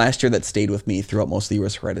one from last year that stayed with me throughout most of the year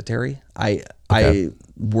was Hereditary. I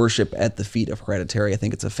worship at the feet of Hereditary. I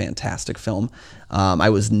think it's a fantastic film.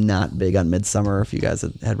 I was not big on Midsommar. If you guys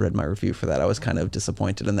had read my review for that, I was kind of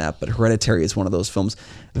disappointed in that. But Hereditary is one of those films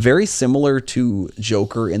very similar to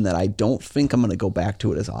Joker in that I don't think I'm going to go back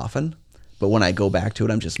to it as often. But when I go back to it,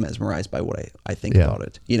 I'm just mesmerized by what I think about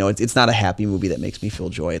it. It's not a happy movie that makes me feel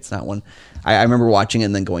joy. It's not one. I remember watching it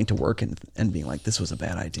and then going to work and being like, this was a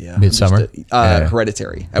bad idea. Midsommar?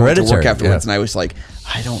 Hereditary. I went to work afterwards and I was like,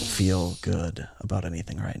 I don't feel good about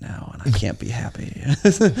anything right now and I can't be happy.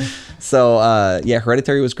 So,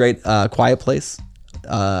 Hereditary was great. Quiet Place,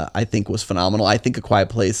 I think was phenomenal. I think A Quiet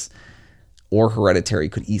Place or Hereditary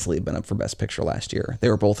could easily have been up for Best Picture last year. They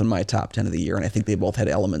were both in my top 10 of the year, and I think they both had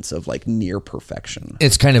elements of like near perfection.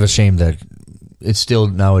 It's kind of a shame that it's still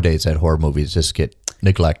nowadays that horror movies just get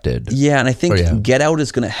neglected. Yeah, and I think Get Out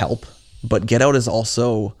is going to help, but Get Out is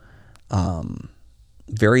also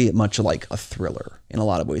very much like a thriller in a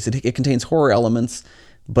lot of ways. It contains horror elements,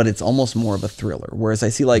 but it's almost more of a thriller. Whereas I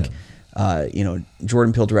see like,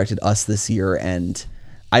 Jordan Peele directed Us this year, and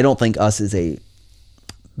I don't think Us is a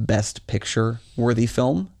Best Picture worthy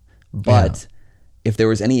film, but if there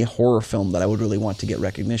was any horror film that I would really want to get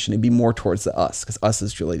recognition, it'd be more towards the Us, because Us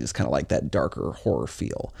is really just kind of like that darker horror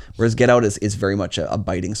feel, whereas Get Out is very much a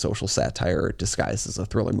biting social satire disguised as a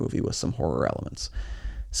thriller movie with some horror elements.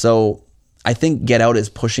 So I think Get Out is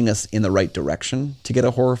pushing us in the right direction to get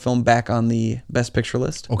a horror film back on the Best Picture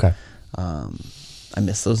list. Okay. I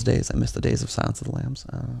miss those days. I miss the days of Silence of the Lambs.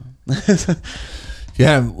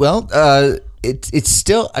 Yeah, well, it's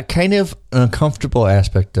still a kind of uncomfortable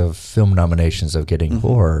aspect of film nominations of getting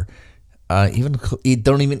horror. Even you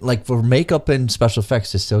don't even like for makeup and special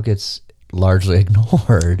effects, it still gets largely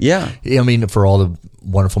ignored. Yeah, I mean, for all the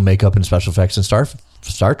wonderful makeup and special effects in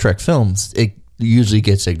Star Trek films, it usually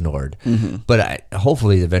gets ignored. But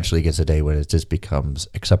hopefully, eventually, gets a day when it just becomes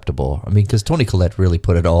acceptable. I mean, because Toni Collette really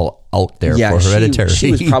put it all out there for Hereditary.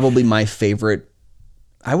 She was probably my favorite.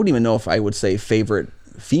 I wouldn't even know if I would say favorite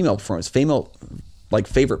female performance.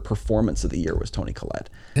 Favorite performance of the year was Toni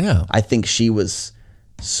Collette. Yeah. I think she was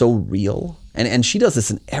so real. And she does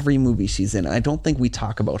this in every movie she's in. And I don't think we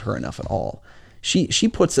talk about her enough at all. She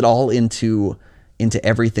puts it all into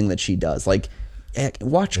everything that she does. Like,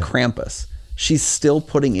 watch Krampus. She's still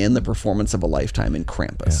putting in the performance of a lifetime in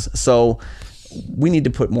Krampus. Yeah. So we need to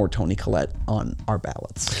put more Toni Collette on our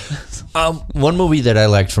ballots. One movie that I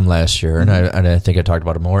liked from last year, and I think I talked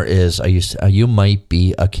about it more, is You Might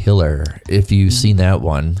Be a Killer. If you've seen that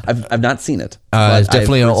one, I've not seen it. It's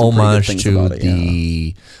definitely an homage to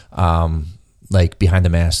the like Behind the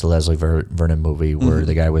Mask, the Leslie Vernon movie, where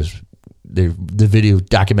the guy was the video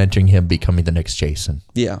documenting him becoming the next Jason.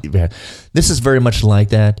 Yeah. This is very much like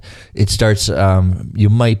that. It starts, You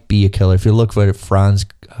Might Be a Killer. If you look for it, Fran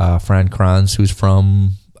Kranz, who's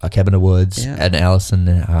from Cabin in the Woods, and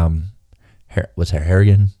Allison, what's her,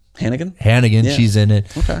 Hannigan, yeah. She's in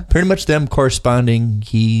it. Okay. Pretty much them corresponding.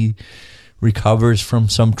 He recovers from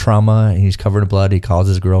some trauma, and he's covered in blood. He calls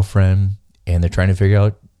his girlfriend. and they're trying to figure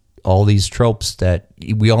out all these tropes that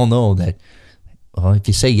we all know that, well, if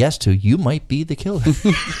you say yes to, you might be the killer.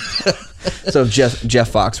 So if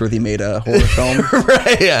Jeff Foxworthy made a horror film,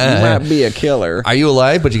 Right? Yeah. you might be a killer. Are you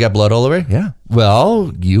alive, but you got blood all over? Yeah.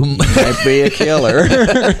 Well, you Might be a killer.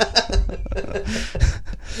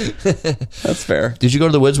 That's fair. Did you go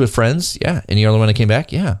to the woods with friends? Yeah. And you're the one that came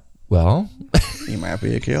back? Yeah. Well, You might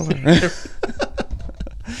be a killer.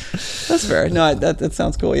 That's fair. No, that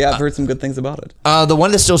sounds cool. Yeah, I've heard some good things about it. the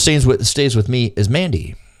one that still stays with me is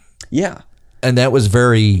Mandy. Yeah. And that was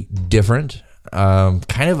very different. I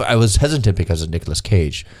was hesitant because of Nicolas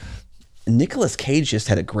Cage. Nicolas Cage just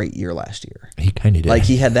had a great year last year. He kind of did. Like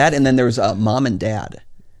he had that, and then there was Mom and Dad,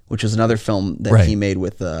 which was another film that he made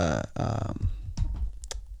with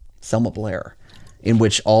Selma Blair, in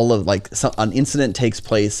which all of an incident takes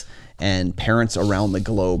place and parents around the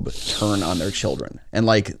globe turn on their children, and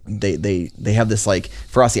like they have this like,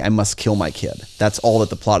 Ferrazzi, I must kill my kid. That's all that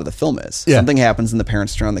the plot of the film is. Yeah. Something happens and the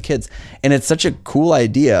parents turn on the kids, and it's such a cool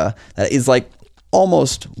idea that is like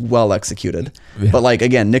almost well executed. Yeah. But like,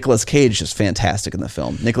 again, Nicolas Cage is fantastic in the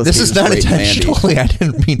film. This is not intentionally. I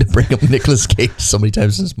didn't mean to bring up Nicolas Cage so many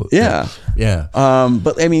times in this movie. Yeah. Yeah.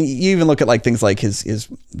 But I mean, you even look at like things like his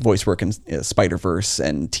voice work in Spider-Verse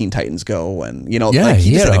and Teen Titans Go, and he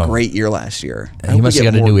just had a great year last year. He must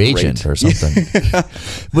have got a new agent or something.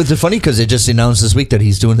 But it's funny because it just announced this week that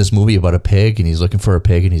he's doing this movie about a pig, and he's looking for a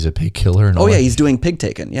pig, and he's a pig killer. And all that. He's doing Pig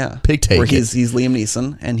Taken. Yeah, Pig Taken. Where he's Liam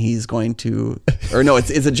Neeson, and he's going to, or no,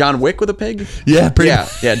 is it John Wick with a pig? Yeah,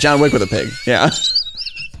 yeah, John Wick with a pig. Yeah.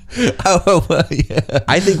 Yeah.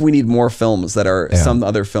 I think we need more films that are some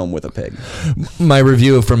other film with a pig. My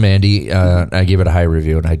review from Mandy, I gave it a high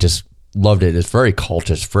review, and I just loved it. It's very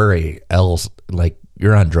cultish, very else, like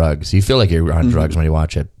you're on drugs. You feel like you're on drugs when you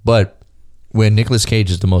watch it. But when Nicolas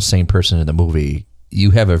Cage is the most sane person in the movie,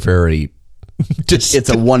 you have a very it's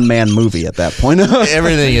a one-man movie at that point.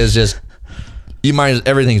 Everything is just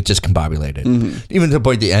everything's just combobulated. Even to the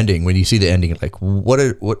point, the ending, when you see the ending, like what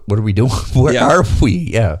are we doing? Where are we?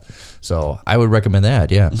 Yeah. So I would recommend that.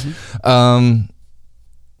 Yeah.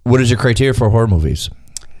 What is your criteria for horror movies?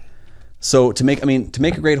 So to make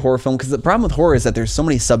a great horror film, because the problem with horror is that there's so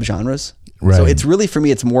many subgenres. Right. So it's really, for me,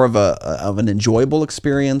 it's more of an enjoyable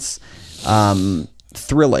experience,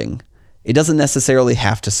 thrilling. It doesn't necessarily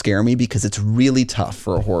have to scare me, because it's really tough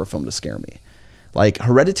for a horror film to scare me. Like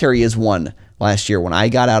Hereditary is one. Last year, when I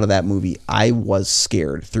got out of that movie, I was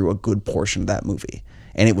scared through a good portion of that movie.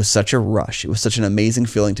 And it was such a rush. It was such an amazing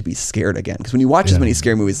feeling to be scared again. Because when you watch as many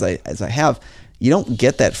scary movies as I have, you don't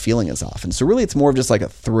get that feeling as often. So really, it's more of just like a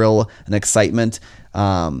thrill, an excitement.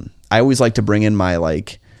 I always like to bring in my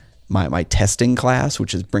testing class,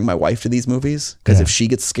 which is bring my wife to these movies, because if she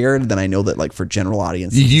gets scared, then I know that like for general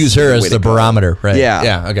audiences, you use her as the barometer, right?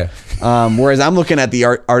 Yeah. Okay. Whereas I'm looking at the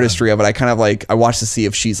artistry of it, I kind of like, I watch to see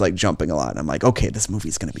if she's like jumping a lot, and I'm like, okay, this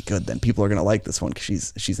movie's going to be good. Then people are going to like this one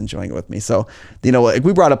because she's enjoying it with me. So, like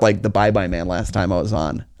we brought up like The Bye Bye Man last time I was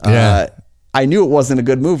on. I knew it wasn't a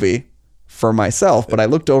good movie for myself, but I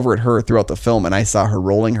looked over at her throughout the film, and I saw her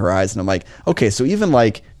rolling her eyes, and I'm like, okay, so even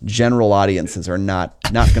like general audiences are not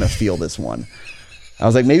going to feel this one. I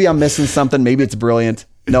was like, maybe I'm missing something. Maybe it's brilliant.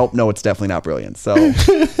 Nope, no, it's definitely not brilliant. So,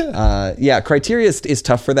 criteria is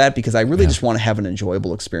tough for that, because I really just want to have an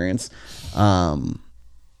enjoyable experience. I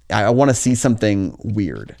want to see something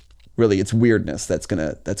weird. Really, it's weirdness that's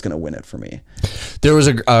gonna win it for me. There was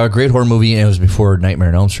a great horror movie, and it was before Nightmare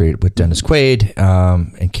on Elm Street, with Dennis Quaid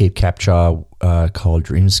and Kate Capshaw, called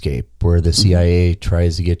Dreamscape, where the CIA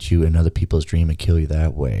tries to get you in other people's dream and kill you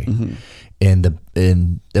that way. And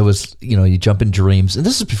there was, you jump in dreams, and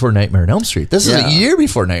this is before Nightmare on Elm Street. This is a year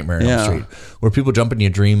before Nightmare on Elm Street, where people jump in your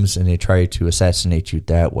dreams and they try to assassinate you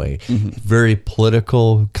that way. Very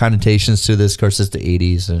political connotations to this. Of course, it's the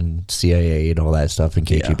 80s and CIA and all that stuff, and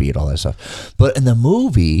KGB and all that stuff. But in the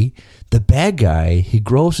movie, the bad guy, he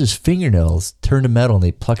grows his fingernails, turn to metal, and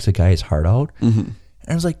they pluck the guy's heart out. And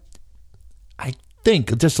I was like, I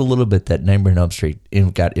think just a little bit that Nightmare on Elm Street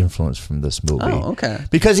got influence from this movie. Oh, okay.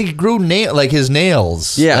 Because he grew his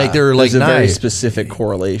nails. Yeah, like they're like there's a very specific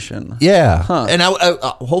correlation. Yeah, and I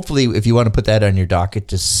hopefully, if you want to put that on your docket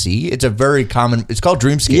to see, it's a very common. It's called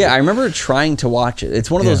Dreamscape. Yeah, I remember trying to watch it.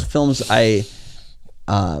 It's one of those films I.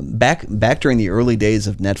 Back during the early days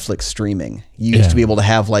of Netflix streaming, you used to be able to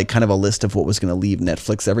have like kind of a list of what was going to leave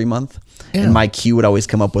Netflix every month. Yeah. And my queue would always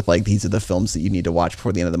come up with like, these are the films that you need to watch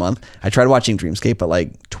before the end of the month. I tried watching Dreamscape at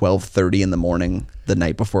like 12:30 in the morning the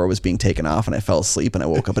night before it was being taken off, and I fell asleep, and I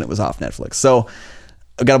woke up and it was off Netflix. So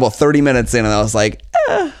I got about 30 minutes in, and I was like,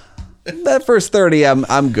 that first 30,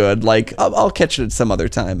 I'm good. Like I'll catch it some other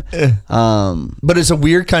time. But it's a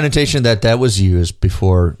weird connotation that was used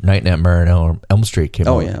before Nightmare on Elm Street came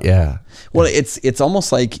out. Yeah. Well, it's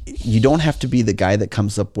almost like you don't have to be the guy that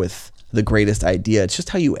comes up with the greatest idea. It's just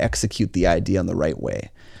how you execute the idea in the right way.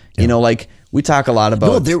 You know, like we talk a lot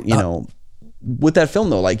about, with that film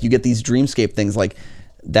though, like you get these dreamscape things, like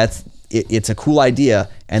it's a cool idea,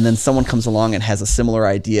 and then someone comes along and has a similar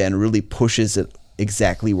idea and really pushes it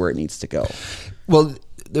exactly where it needs to go. Well,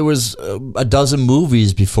 there was a dozen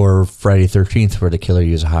movies before Friday 13th where the killer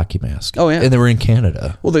used a hockey mask. Oh, yeah. And they were in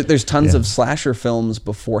Canada. Well, there's tons of slasher films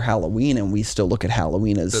before Halloween, and we still look at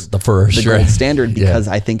Halloween as the first, the gold standard because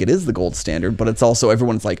I think it is the gold standard, but it's also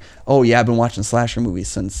everyone's like, oh, yeah, I've been watching slasher movies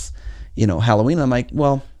since, Halloween. I'm like,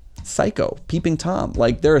 well, Psycho, Peeping Tom.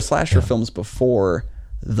 Like, there are slasher films before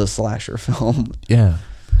the slasher film. Yeah.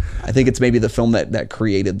 I think it's maybe the film that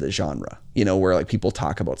created the genre, where like people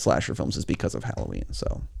talk about slasher films is because of Halloween.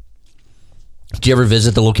 So, did you ever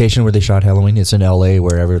visit the location where they shot Halloween? It's in LA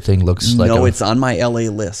where everything looks like. No, it's on my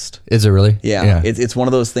LA list. Is it really? Yeah. It's one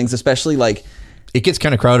of those things, especially like it gets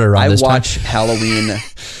kind of crowded around this time. I watch Halloween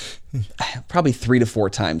probably 3 to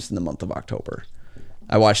 4 times in the month of October.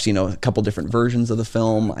 I watched, a couple different versions of the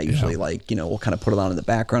film. I usually we'll kind of put it on in the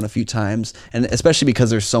background a few times. And especially because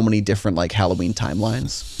there's so many different like Halloween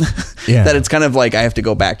timelines that it's kind of like I have to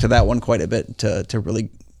go back to that one quite a bit to really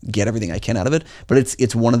get everything I can out of it. But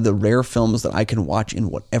it's one of the rare films that I can watch in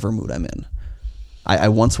whatever mood I'm in. I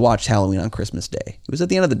once watched Halloween on Christmas Day. It was at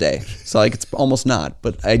the end of the day. So like it's almost not,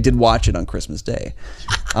 but I did watch it on Christmas Day.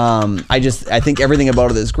 I think everything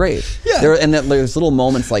about it is great. Yeah. There's little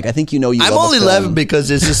moments like I think I'm only laughing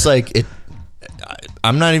because it's just like it.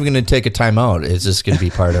 I'm not even going to take a time out. It's just going to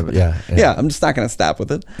be part of it. Yeah. I'm just not going to stop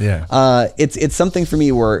with it. Yeah. It's something for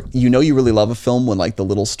me where you really love a film when like the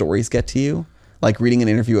little stories get to you. Like reading an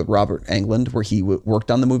interview with Robert Englund where he worked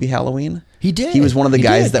on the movie Halloween. He did. He was one of the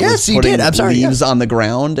guys that was putting leaves on the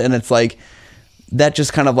ground, and it's like that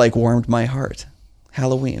just kind of like warmed my heart.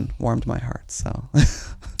 Halloween warmed my heart. So,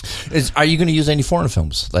 are you going to use any foreign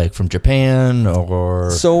films like from Japan or?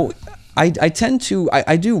 So, I tend to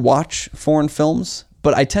I do watch foreign films,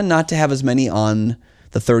 but I tend not to have as many on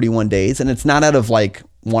the 31 days, and it's not out of like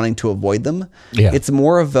wanting to avoid them. Yeah. It's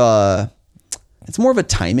more of a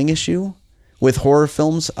timing issue. With horror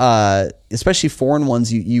films, especially foreign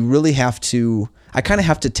ones, you really have to. I kind of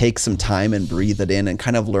have to take some time and breathe it in and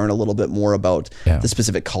kind of learn a little bit more about the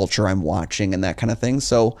specific culture I'm watching and that kind of thing.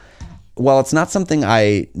 So, while it's not something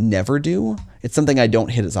I never do, it's something I don't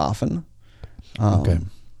hit as often. Okay.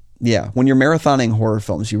 Yeah, when you're marathoning horror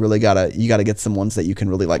films, you really gotta get some ones that you can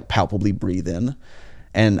really like palpably breathe in,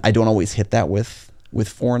 and I don't always hit that with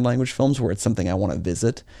foreign language films where it's something I want to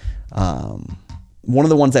visit. One of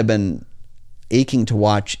the ones I've been aching to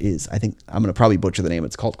watch is, I think I'm going to probably butcher the name.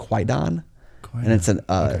 It's called Kwaidan. And it's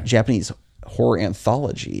a Japanese horror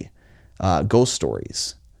anthology, ghost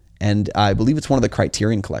stories. And I believe it's one of the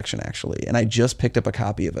Criterion Collection actually. And I just picked up a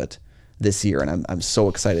copy of it this year, and I'm so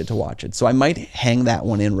excited to watch it. So I might hang that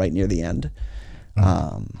one in right near the end.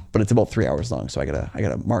 But it's about 3 hours long, so I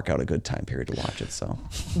gotta mark out a good time period to watch it. So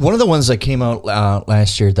one of the ones that came out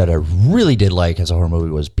last year that I really did like as a horror movie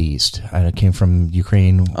was Beast, and it came from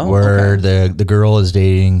Ukraine, where the girl is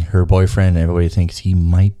dating her boyfriend, and everybody thinks he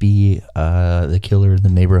might be the killer in the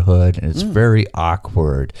neighborhood, and it's very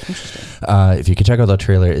awkward. If you can check out the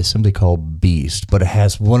trailer, it's simply called Beast, but it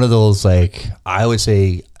has one of those, like, I would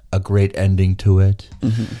say, a great ending to it.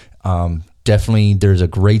 Definitely, there's a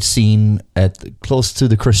great scene close to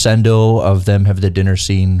the crescendo of them having the dinner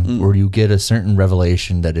scene where you get a certain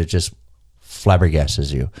revelation that it just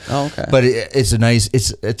flabbergasts you. Oh, okay. But it's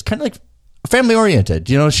kind of like family oriented.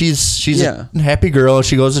 She's a happy girl.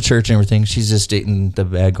 She goes to church and everything. She's just dating the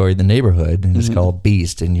bad guy in the neighborhood, and it's called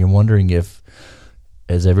Beast. And you're wondering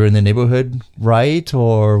is everyone in the neighborhood right,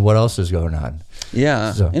 or what else is going on?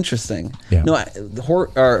 Yeah, interesting. Yeah.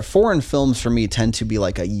 No, foreign films for me tend to be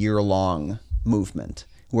like a year-long movement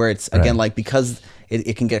where it's, again, like because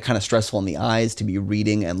it can get kind of stressful in the eyes to be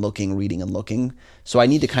reading and looking. So I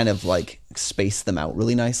need to kind of like space them out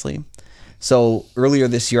really nicely. So earlier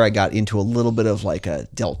this year, I got into a little bit of like a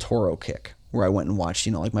Del Toro kick where I went and watched,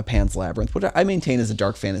 like my Pan's Labyrinth, which I maintain is a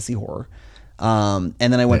dark fantasy horror. And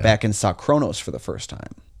then I went back and saw Cronos for the first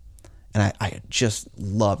time. And I just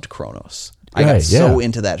loved Cronos. I got so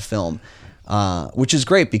into that film, which is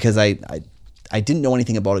great because I didn't know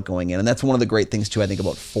anything about it going in. And that's one of the great things, too, I think,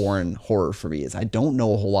 about foreign horror for me is I don't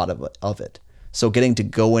know a whole lot of it. So getting to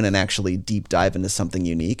go in and actually deep dive into something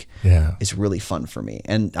unique is really fun for me.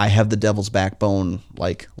 And I have The Devil's Backbone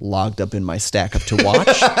like logged up in my stack of to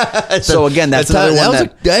watch. So again, that's another one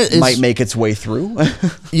that might make its way through.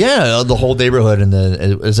 Yeah, the whole neighborhood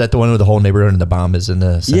is that the one with the whole neighborhood and the bomb is in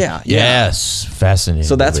the Yes, fascinating.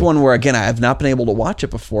 So that's one where again I have not been able to watch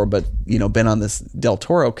it before, but been on this Del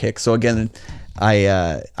Toro kick. So again,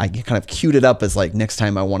 I kind of queued it up as like next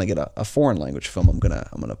time I want to get a foreign language film, I'm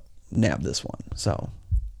gonna nab this one. So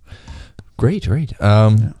great.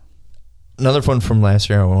 Another one from last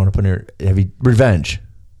year I want to put in here. Revenge.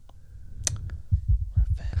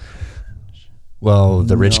 Well,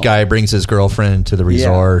 the rich guy brings his girlfriend to the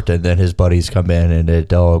resort, and then his buddies come in, and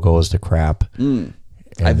it all goes to crap.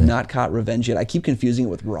 I've not caught Revenge yet. I keep confusing it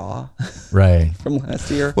with Raw, right, from last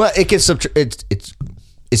year. Well, it gets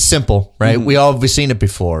it's simple, right? We've seen it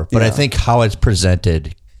before, but I think how it's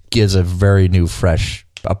presented gives a very new, fresh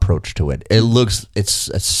approach to it. It's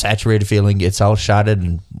a saturated feeling. It's all shot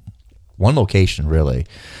in one location, really,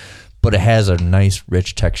 but it has a nice,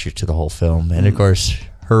 rich texture to the whole film, and of course,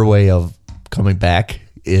 her way of coming back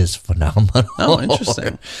is phenomenal. Oh,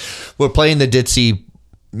 interesting. We're playing the ditzy,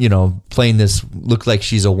 playing this, look like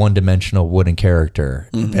she's a one-dimensional wooden character,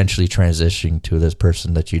 eventually transitioning to this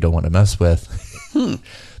person that you don't want to mess with.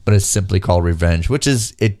 But it's simply called Revenge, which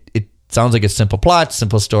is, it sounds like a simple plot,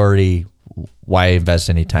 simple story. Why invest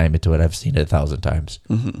any time into it? I've seen it 1,000 times.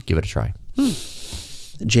 Give it a try.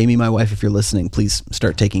 Jamie, my wife, if you're listening, please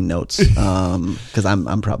start taking notes, because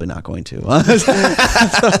I'm probably not going to.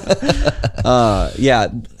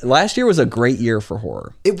 Last year was a great year for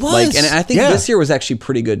horror. It was, and I think this year was actually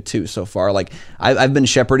pretty good too so far. Like I've been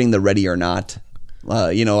shepherding the Ready or Not.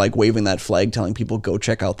 Like waving that flag, telling people go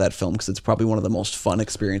check out that film because it's probably one of the most fun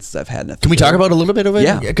experiences I've had in a theater. Can we talk about a little bit of it?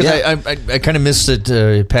 Yeah, because I kind of missed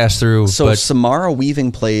it pass through. So Samara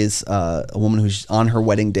Weaving plays a woman who's on her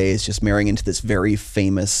wedding day is just marrying into this very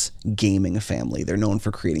famous gaming family. They're known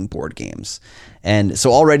for creating board games. And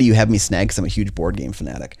so already you have me snagged because I'm a huge board game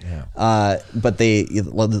fanatic. Yeah. But the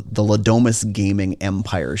Ladomus Gaming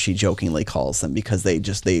Empire, she jokingly calls them, because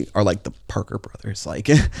they are like the Parker brothers, like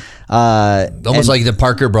almost like the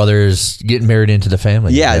Parker brothers getting married into the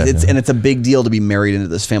family. Yeah, it's a big deal to be married into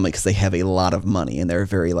this family because they have a lot of money and they're a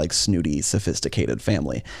very like snooty, sophisticated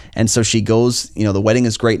family. And so she goes, the wedding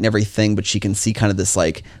is great and everything, but she can see kind of this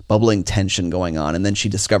like bubbling tension going on. And then she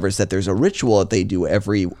discovers that there's a ritual that they do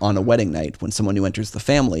on a wedding night when someone who enters the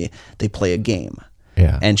family, they play a game.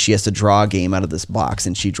 Yeah. And she has to draw a game out of this box,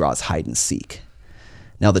 and she draws hide and seek.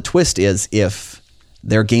 Now the twist is, if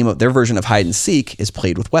their version of hide and seek is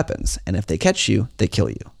played with weapons, and if they catch you, they kill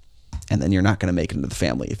you. And then you're not going to make it into the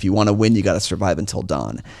family. If you want to win, you got to survive until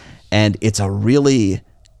dawn. And it's a really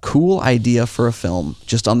cool idea for a film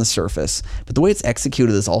just on the surface, but the way it's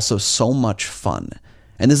executed is also so much fun.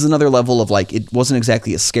 And this is another level of like, it wasn't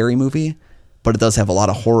exactly a scary movie, but it does have a lot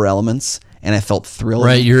of horror elements, and I felt thrilled.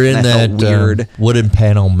 Right, you're in that weird wooden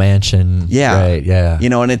panel mansion. Yeah, right, yeah.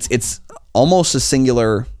 And it's almost a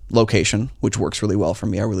singular location, which works really well for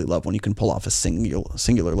me. I really love when you can pull off a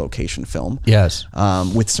singular location film. Yes,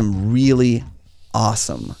 with some really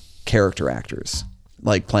awesome character actors,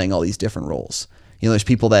 like playing all these different roles. There's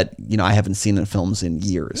people that, I haven't seen in films in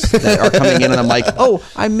years that are coming in, and I'm like, oh,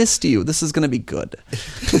 I missed you. This is going to be good.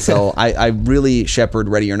 So I really shepherd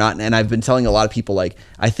Ready or Not. And I've been telling a lot of people, like,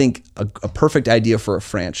 I think a perfect idea for a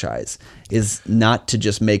franchise is not to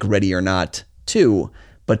just make Ready or Not 2,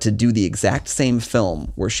 but to do the exact same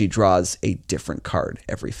film where she draws a different card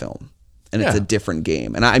every film. And it's a different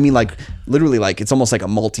game. And I mean, like, literally, like, it's almost like a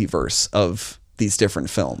multiverse of these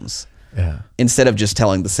different films. Yeah. Instead of just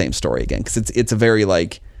telling the same story again, because it's a very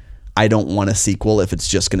like, I don't want a sequel if it's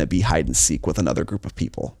just going to be hide and seek with another group of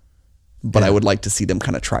people, but I would like to see them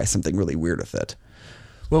kind of try something really weird with it.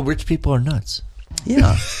 Well, rich people are nuts.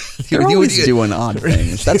 Yeah, they're always doing odd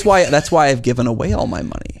things. That's why I've given away all my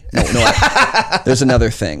money. No, there's another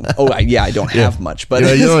thing. I don't have much, but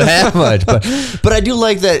you don't have much, but I do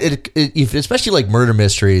like that. It especially like murder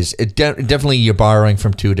mysteries. It definitely you're borrowing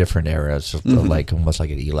from two different eras, like almost like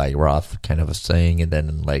an Eli Roth kind of a thing, and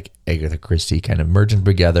then like Agatha Christie kind of merging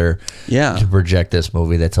together, to project this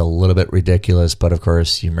movie that's a little bit ridiculous, but of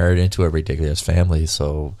course you're married into a ridiculous family,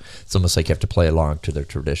 so it's almost like you have to play along to their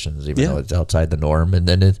traditions, even though it's outside the norm, and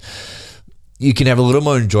then you can have a little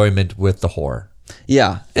more enjoyment with the horror.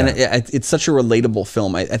 Yeah, and it's such a relatable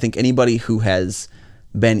film. I think anybody who has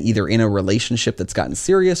been either in a relationship that's gotten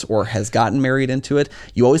serious or has gotten married into it,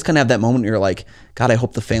 you always kind of have that moment where you're like, God, I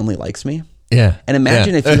hope the family likes me. Yeah. And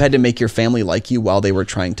imagine if you had to make your family like you while they were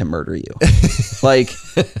trying to murder you. Like,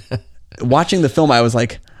 watching the film, I was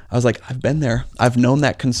like, I was like, I've been there. I've known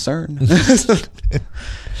that concern.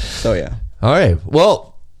 So yeah. All right.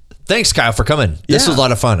 Well, thanks, Kyle, for coming. This was a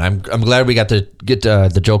lot of fun. I'm glad we got to get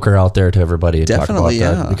the Joker out there to everybody and Definitely,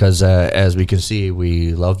 talk about that because as we can see,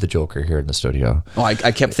 we love the Joker here in the studio. Oh, I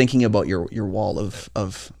kept thinking about your wall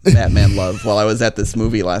of Batman love while I was at this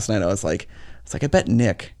movie last night. I was like, I bet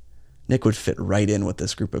Nick would fit right in with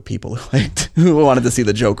this group of people who wanted to see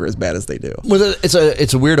the Joker as bad as they do. Well,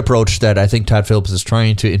 it's a weird approach that I think Todd Phillips is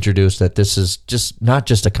trying to introduce, that this is just not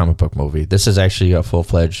just a comic book movie. This is actually a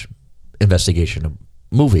full-fledged investigation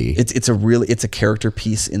movie. It's a character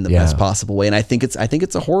piece in the best possible way, and I think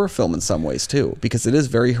it's a horror film in some ways too, because it is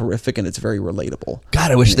very horrific and it's very relatable.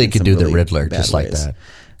 God, I wish they could do the Riddler just like that,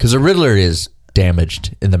 because the Riddler is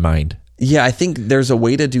damaged in the mind. Yeah, I think there's a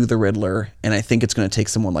way to do the Riddler, and I think it's going to take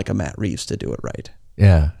someone like a Matt Reeves to do it right.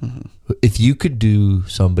 Yeah. Mm-hmm. If you could do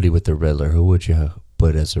somebody with the Riddler, who would you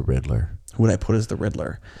put as a Riddler? Who would I put as the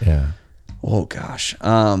Riddler? Yeah. Oh, gosh.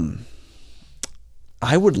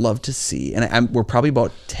 I would love to see, and we're probably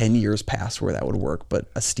about 10 years past where that would work, but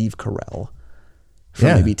a Steve Carell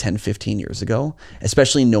from maybe 10, 15 years ago,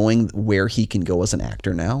 especially knowing where he can go as an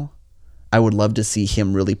actor now. I would love to see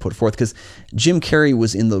him really put forth, because Jim Carrey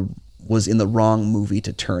was in the wrong movie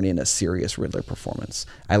to turn in a serious Riddler performance.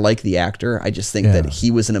 I like the actor. I just think that he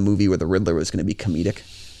was in a movie where the Riddler was going to be comedic,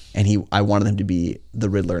 and I wanted him to be the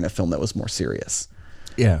Riddler in a film that was more serious.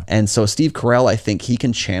 Yeah. And so Steve Carell, I think he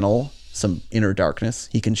can channel some inner darkness.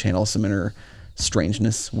 He can channel some inner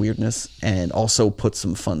strangeness, weirdness, and also put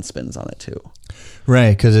some fun spins on it too.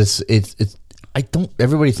 Right, because it's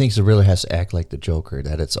everybody thinks the Riddler has to act like the Joker,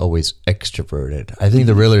 that it's always extroverted. I think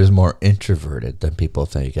the Riddler is more introverted than people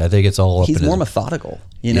think. I think it's all up he's in more methodical,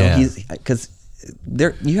 you know. He's because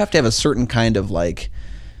you have to have a certain kind of like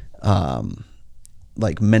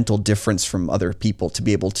mental difference from other people to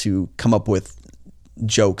be able to come up with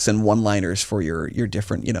jokes and one-liners for your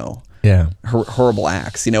different, you know, horrible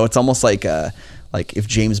acts. You know, it's almost like if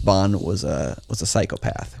James Bond was a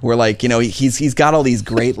psychopath, where like, you know, he's got all these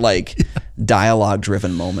great like dialogue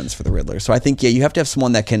driven moments for the Riddler. So I think you have to have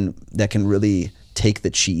someone that can really take the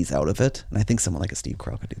cheese out of it, and I think someone like a Steve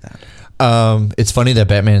Carell could do that. It's funny that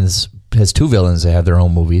Batman has two villains that have their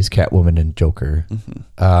own movies, Catwoman and Joker.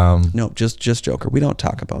 Mm-hmm. No, just Joker. We don't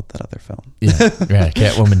talk about that other film.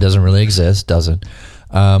 Catwoman doesn't really exist, doesn't.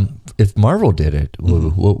 If Marvel did it,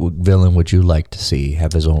 what villain would you like to see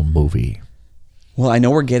have his own movie? Well, I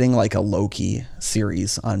know we're getting like a Loki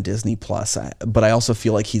series on Disney Plus, but I also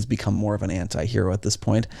feel like he's become more of an anti-hero at this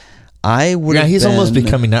point. He's almost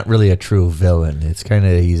becoming not really a true villain. It's kind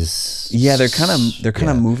of they're kind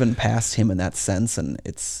of moving past him in that sense, and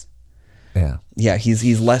it's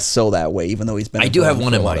he's less so that way, even though he's been. I do have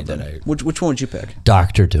one in mind Which one would you pick?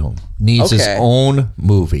 Doctor Doom needs his own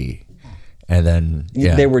movie. And then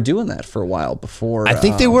they were doing that for a while before. I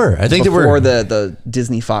think they were. Before the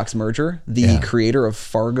Disney Fox merger, the creator of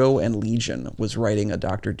Fargo and Legion was writing a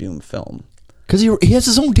Doctor Doom film. Because he has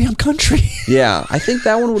his own damn country. Yeah, I think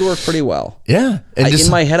that one would work pretty well. Yeah. In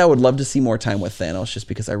my head, I would love to see more time with Thanos, just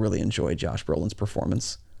because I really enjoy Josh Brolin's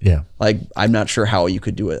performance. Yeah. Like, I'm not sure how you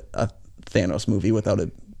could do a Thanos movie without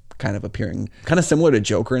it kind of appearing kind of similar to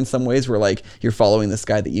Joker in some ways, where like you're following this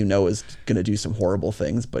guy that you know is going to do some horrible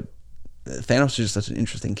things, but Thanos is just such an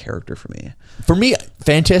interesting character for me. For me,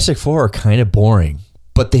 Fantastic Four are kind of boring,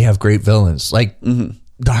 but they have great villains, like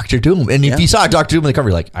Doctor Doom. And if you saw Doctor Doom in the cover,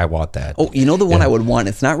 you're like, I want that. Oh, you know the one I would want?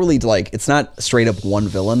 It's not really like, it's not straight up one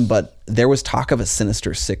villain, but there was talk of a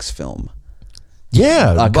Sinister Six film.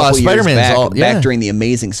 Yeah, a couple years back during the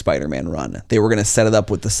Amazing Spider-Man run. They were going to set it up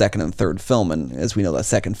with the second and third film, and as we know, that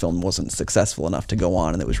second film wasn't successful enough to go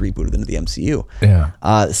on, and it was rebooted into the MCU. Yeah,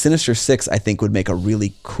 Sinister Six, I think, would make a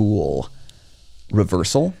really cool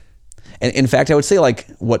reversal. And in fact, I would say like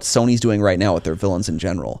what Sony's doing right now with their villains in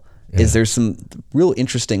general is there's some real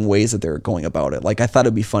interesting ways that they're going about it. Like, I thought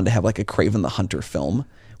it'd be fun to have like a Kraven the Hunter film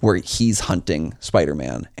where he's hunting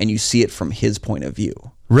Spider-Man, and you see it from his point of view.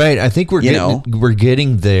 Right, I think we're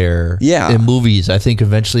getting there in movies. I think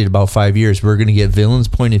eventually in about 5 years we're going to get villain's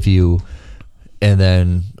point of view and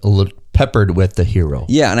then a little peppered with the hero.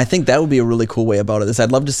 Yeah, and I think that would be a really cool way about it.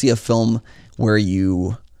 I'd love to see a film where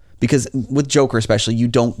because with Joker especially, you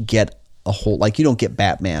don't get you don't get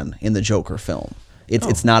Batman in the Joker film.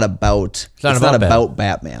 It's not about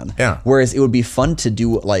Batman. Yeah. Whereas it would be fun to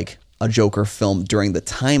do like a Joker film during the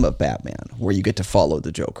time of Batman, where you get to follow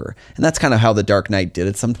the Joker. And that's kind of how The Dark Knight did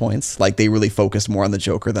at some points. Like, they really focused more on the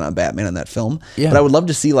Joker than on Batman in that film. Yeah. But I would love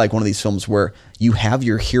to see like one of these films where you have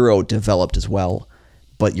your hero developed as well,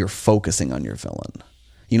 but you're focusing on your villain.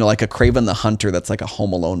 like a Kraven the Hunter that's like a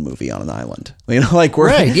Home Alone movie on an island. Like where,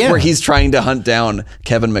 Right, yeah. where he's trying to hunt down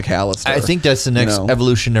Kevin McAllister. I think that's the next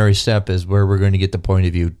evolutionary step is where we're going to get the point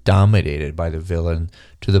of view dominated by the villain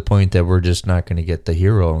to the point that we're just not going to get the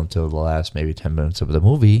hero until the last maybe 10 minutes of the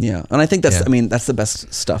movie. Yeah. And I think that's the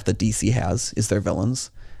best stuff that DC has is their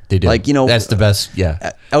villains. They do. Like, that's the best.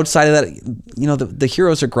 Yeah. Outside of that, the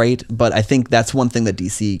heroes are great, but I think that's one thing that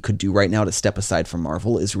DC could do right now to step aside from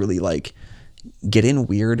Marvel is really like get in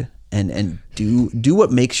weird and do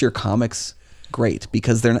what makes your comics great,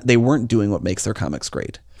 because they weren't doing what makes their comics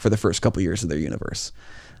great for the first couple years of their universe.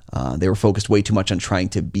 They were focused way too much on trying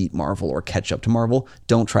to beat Marvel or catch up to Marvel.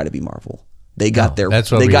 Don't try to be Marvel. They got their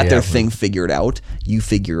thing figured out. You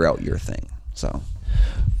figure out your thing. So,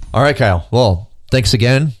 all right, Kyle. Well, thanks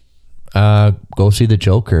again. Go see the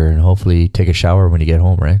Joker and hopefully take a shower when you get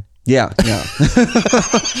home, right? Yeah.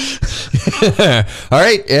 All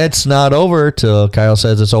right, it's not over till Kyle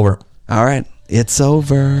says it's over. All right, it's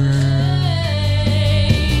over.